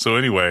right. So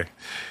anyway,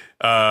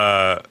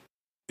 I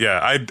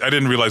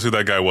didn't realize who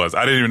that guy was.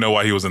 I didn't even know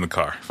why he was in the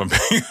car.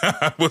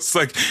 I was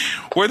like,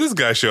 where'd this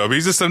guy show up?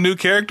 He's just some new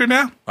character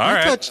now? All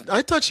right.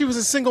 I thought she was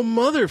a single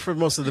mother for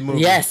most of the movie.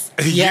 Yes.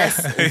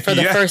 For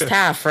the first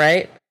half,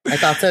 right? I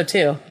thought so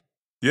too.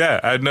 Yeah,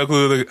 I had no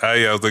clue. I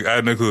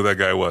had no clue who that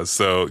guy was.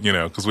 So,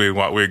 because we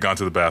had gone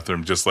to the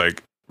bathroom just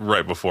like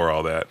right before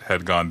all that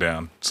had gone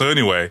down. So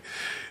anyway,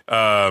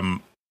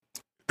 Juan,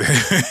 do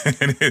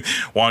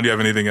you have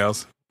anything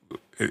else?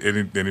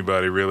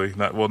 Anybody really?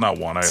 Not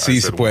Juan. I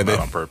said Juan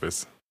on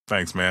purpose.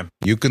 Thanks, man.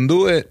 You can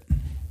do it.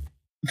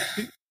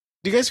 Do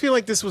you guys feel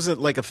like this was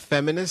like a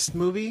feminist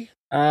movie?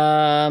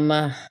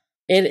 It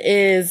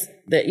is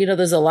that,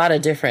 there's a lot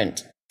of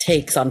different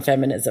takes on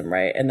feminism,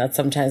 right? And that's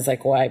sometimes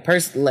like why I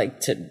personally like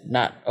to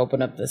not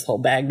open up this whole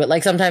bag, but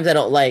like sometimes I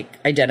don't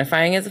like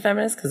identifying as a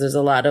feminist because there's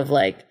a lot of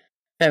like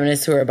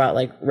feminists who are about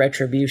like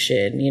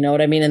retribution, you know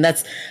what I mean? And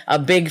that's a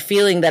big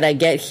feeling that I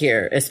get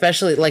here,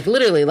 especially like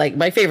literally like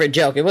my favorite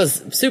joke. It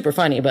was super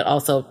funny, but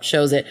also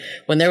shows it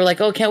when they were like,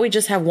 oh, can't we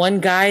just have one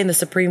guy in the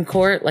Supreme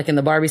Court, like in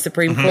the Barbie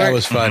Supreme Court? That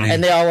was funny.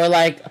 And they all were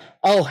like,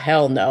 oh,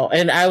 hell no.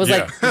 And I was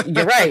like,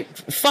 you're right.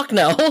 Fuck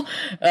no.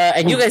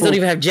 And you guys don't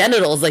even have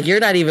genitals. Like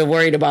you're not even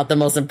worried about the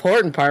most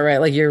important part, right?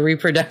 Like your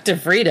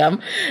reproductive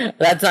freedom.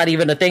 That's not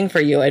even a thing for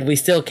you. And we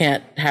still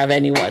can't have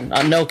anyone.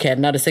 No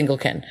Ken, not a single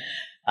Ken.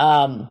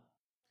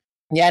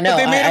 Yeah, no. But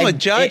they made him a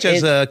judge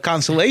as a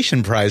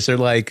consolation prize. They're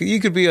like, you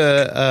could be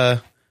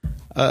fuck.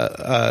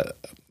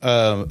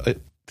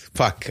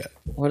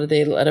 What did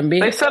they let him be?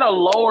 They said a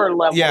lower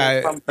level.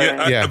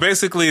 Yeah.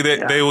 Basically,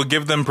 they would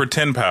give them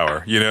pretend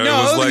power. No, it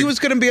was like, he was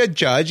going to be a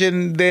judge,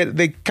 and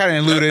they kind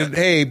of alluded,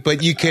 hey,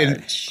 but you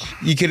can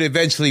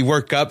eventually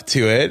work up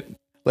to it.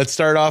 Let's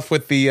start off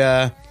with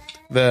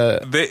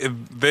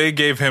they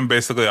gave him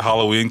basically a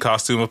Halloween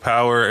costume of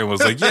power and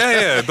was like,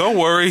 yeah, don't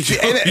worry. All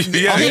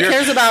he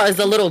cares about is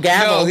the little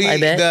gavel. I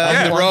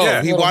bet the robe.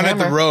 Yeah. He wanted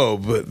hammer. the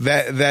robe.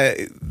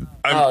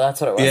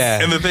 That's what it was.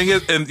 Yeah. And the thing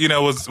is, and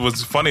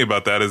what's funny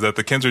about that is that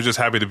the Kens are just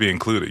happy to be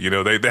included.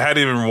 They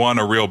hadn't even won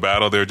a real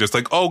battle. They're just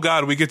like, oh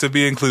God, we get to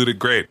be included.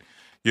 Great.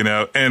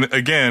 And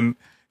again,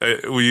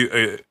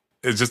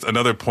 it's just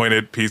another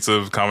pointed piece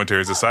of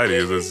commentary in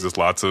society. There's just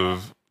lots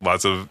of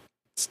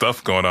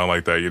stuff going on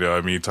like that.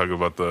 You talk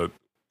about the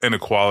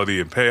inequality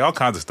in pay, all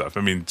kinds of stuff.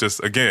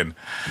 Just again,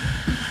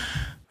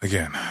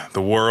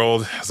 the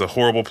world is a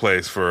horrible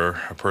place for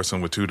a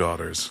person with 2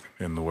 daughters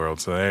in the world.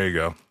 So there you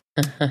go.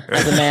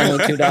 As a man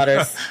with 2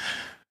 daughters.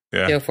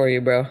 Yeah. Feel for you,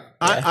 bro.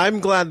 Yeah. I'm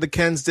glad the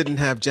Kens didn't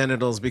have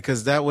genitals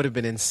because that would have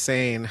been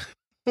insane.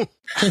 The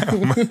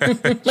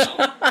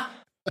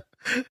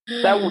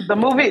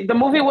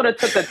movie would have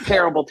took a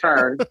terrible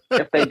turn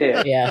if they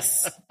did.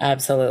 Yes,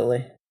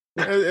 absolutely.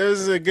 It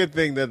was a good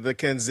thing that the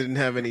Kens didn't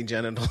have any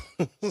genitals.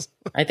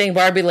 I think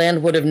Barbie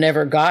Land would have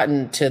never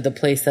gotten to the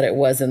place that it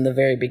was in the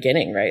very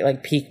beginning, right?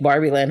 Like peak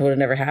Barbie Land would have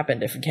never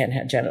happened if Ken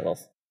had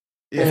genitals.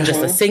 Yeah. If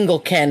just a single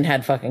Ken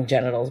had fucking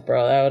genitals,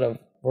 bro, that would have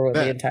ruined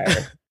the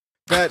entire.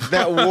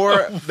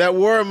 That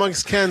war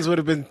amongst Kens would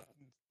have been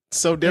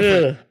so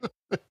different.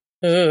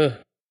 The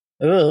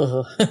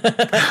war.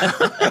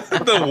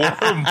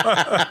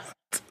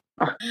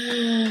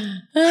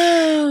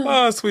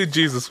 Oh, sweet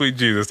Jesus.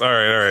 All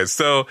right.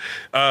 So,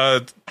 all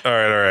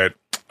right.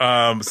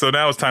 So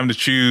now it's time to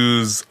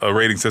choose a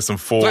rating system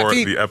for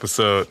the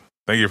episode.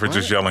 Thank you for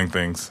just yelling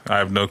things. I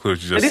have no clue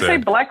what you just said. Did he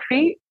say black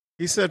feet?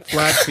 He said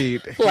flat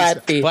feet.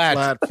 Flat feet.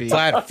 Flat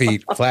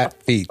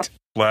feet.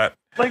 Flat.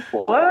 Like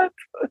what?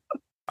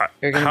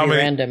 You're going to be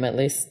random, at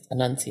least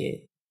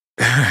enunciate.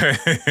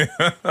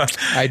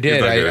 I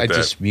did. I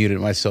just muted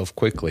myself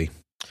quickly.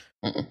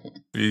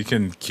 You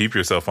can keep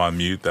yourself on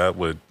mute. That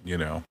would,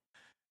 Anywho,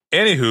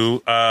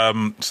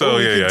 so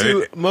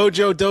do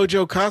Mojo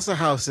Dojo Casa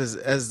House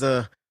as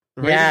the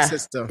rating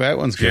system. That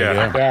one's good.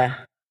 Yeah.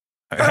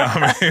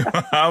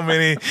 How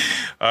many?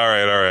 All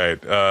right.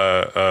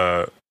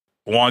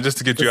 Juan, just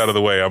to get you out of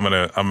the way, I'm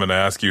gonna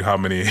ask you how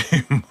many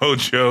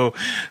Mojo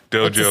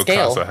Dojo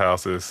Casa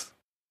houses.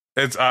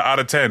 It's out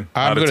of 10.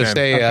 I'm going to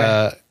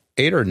say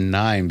 8 or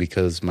 9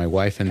 because my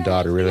wife and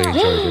daughter really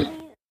enjoyed it.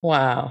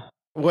 Wow.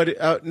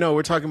 What? No,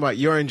 we're talking about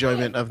your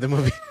enjoyment of the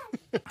movie.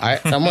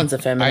 Someone's a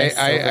feminist.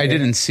 I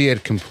didn't see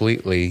it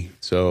completely,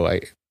 so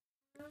 8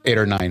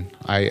 or 9.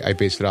 I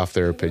based it off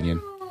their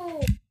opinion.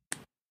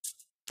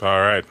 All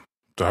right.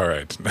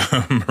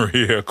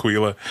 Maria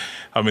Aquila,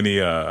 how many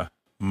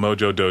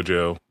Mojo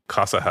Dojo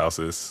Casa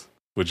houses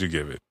would you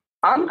give it?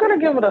 I'm gonna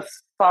give it a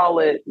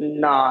solid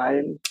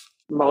 9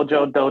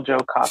 Mojo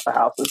Dojo Casa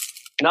houses.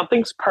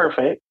 Nothing's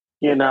perfect,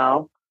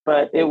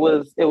 but it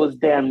was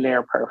damn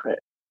near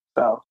perfect.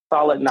 So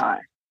solid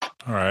 9.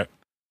 All right.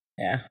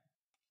 Yeah.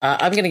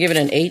 I'm going to give it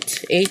an 8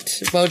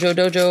 Mojo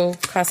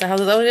Dojo Casa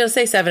houses. I was going to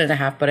say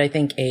 7.5, but I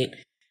think 8.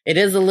 It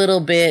is a little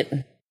bit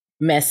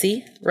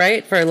messy,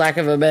 right? For lack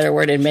of a better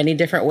word, in many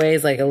different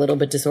ways, like a little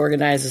bit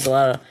disorganized. There's a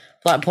lot of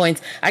plot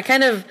points. I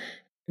don't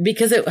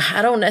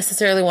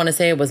necessarily want to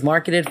say it was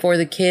marketed for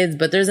the kids,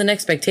 but there's an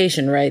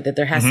expectation, right? That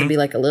there has to be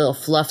like a little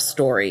fluff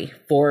story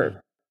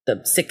for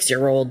the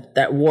 6-year-old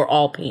that wore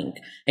all pink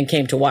and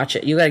came to watch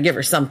it. You got to give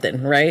her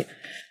something, right?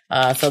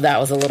 So that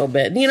was a little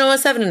bit, a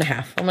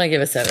 7.5. I'm going to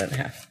give it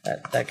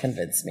 7.5. That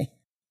convinced me.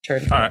 All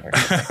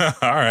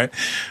right.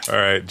 All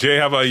right. Jay,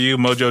 how about you?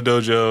 Mojo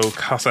Dojo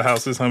Casa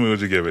houses. How many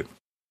would you give it?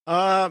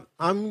 I'm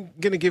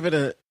going to give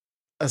it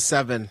a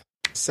 7.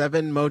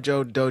 7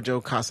 Mojo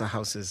Dojo Casa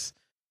houses.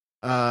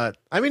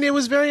 It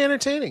was very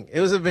entertaining.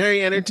 It was a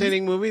very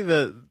entertaining movie.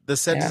 The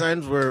set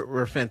designs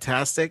were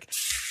fantastic.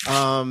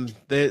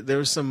 There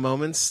were some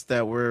moments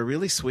that were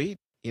really sweet,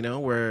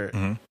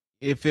 where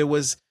if it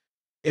was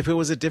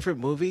a different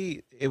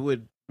movie, it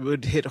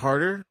would hit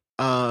harder.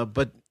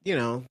 But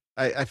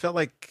I felt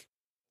like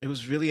it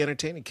was really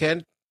entertaining.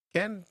 Ken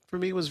for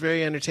me was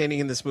very entertaining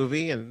in this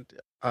movie, and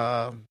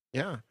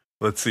yeah.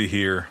 Let's see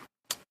here.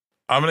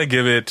 I'm gonna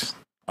give it.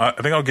 I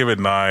think I'll give it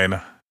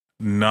 9.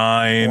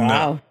 9.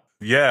 Wow.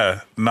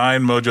 Yeah,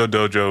 9 Mojo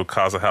Dojo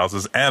Casa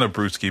houses and a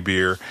brewski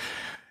beer.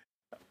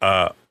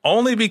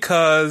 Only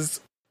because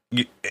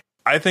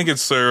I think it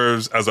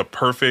serves as a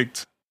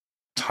perfect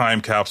time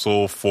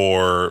capsule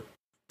for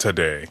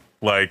today.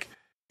 Like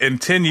in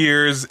 10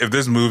 years, if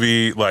this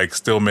movie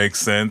still makes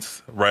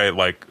sense, right?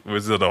 Like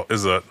is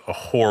a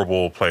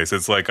horrible place.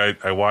 It's like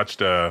I watched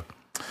the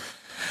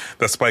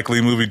Spike Lee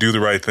movie Do the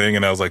Right Thing,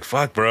 and I was like,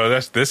 fuck, bro,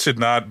 this should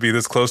not be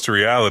this close to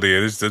reality.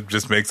 It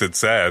just makes it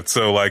sad.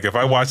 So if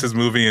I watch this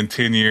movie in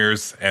 10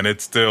 years and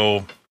it's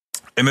still,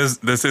 and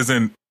this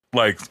isn't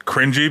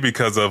cringy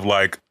because of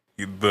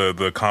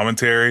the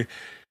commentary,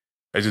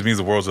 it just means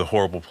the world's a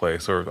horrible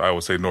place, or I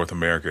would say North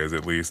America is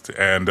at least.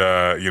 And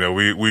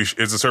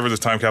it's a service as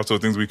time capsule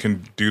of things we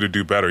can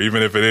do better,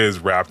 even if it is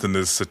wrapped in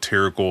this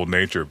satirical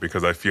nature.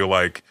 Because I feel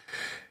like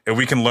if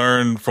we can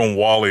learn from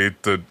Wall-E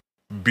to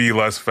be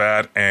less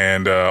fat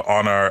and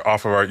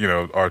off of our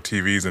our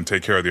TVs and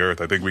take care of the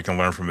earth, I think we can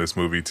learn from this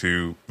movie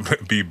to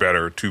be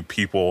better to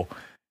people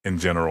in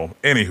general.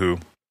 Anywho,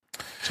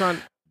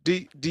 Sean,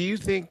 do you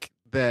think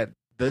that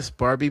this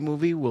Barbie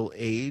movie will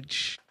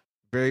age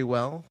very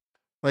well?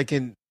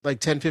 In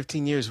 10,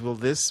 15 years, will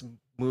this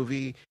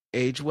movie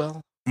age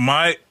well?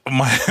 My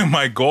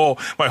goal,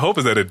 my hope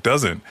is that it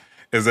doesn't.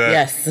 Is that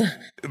yes?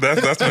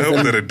 That's my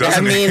hope, that it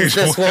doesn't. That means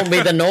this won't be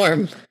the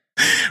norm,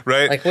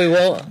 right? We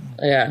will,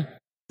 yeah.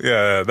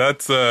 Yeah,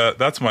 that's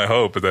my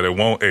hope, is that it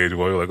won't age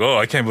well. You're like, oh,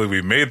 I can't believe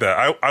we made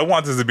that. I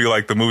want this to be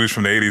like the movies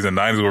from the 80s and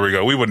 90s where we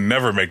go, we would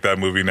never make that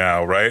movie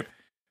now, right?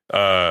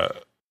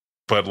 But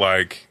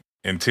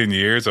in 10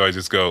 years, I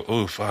just go,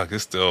 oh fuck,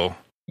 it's still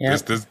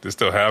this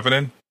still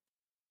happening.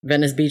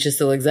 Venice Beach is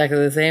still exactly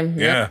the same.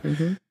 Yeah. Yep.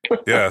 Mm-hmm.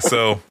 Yeah.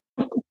 So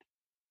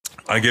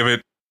I give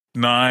it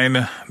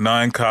 9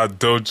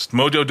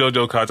 Mojo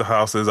Dojo Casa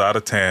houses out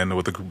of 10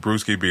 with a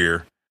brewski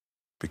beer,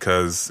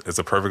 because it's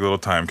a perfect little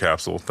time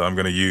capsule that I'm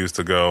going to use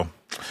to go,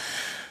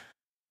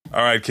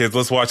 all right, kids,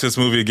 let's watch this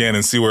movie again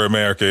and see where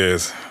America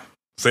is.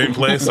 Same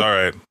place. All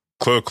right.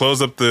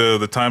 Close up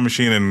the time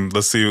machine and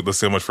let's see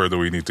how much further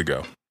we need to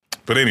go.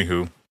 But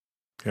anywho,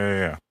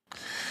 yeah.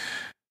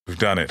 We've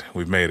done it.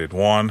 We've made it.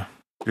 Juan,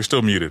 you're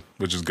still muted,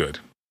 which is good.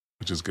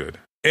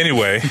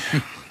 Anyway,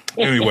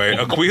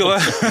 Aquila,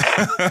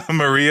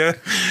 Maria,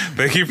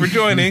 thank you for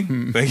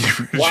joining. Joining.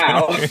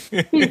 Wow.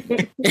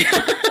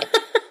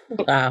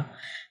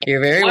 You're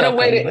very welcome. What a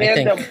way to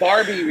end the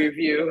Barbie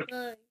review.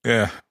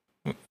 Yeah.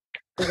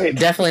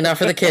 Definitely not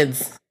for the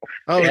kids.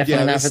 Oh,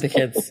 definitely not for the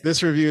kids.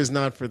 This review is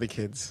not for the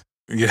kids.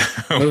 Yeah.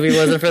 Movie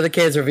wasn't for the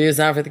kids. Review's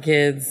not for the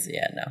kids.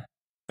 Yeah, no.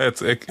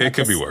 It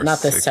could be worse.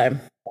 Not this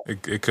time.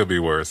 It could be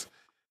worse.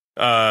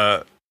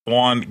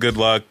 Juan, good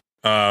luck.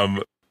 We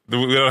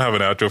don't have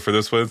an outro for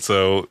this one,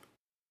 so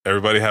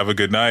everybody have a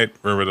good night.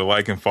 Remember to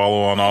like and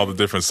follow on all the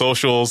different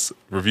socials.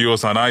 Review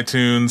us on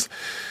iTunes,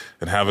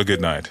 and have a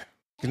good night.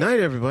 Good night,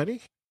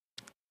 everybody.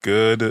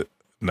 Good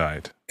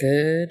night.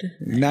 Good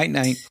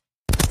night.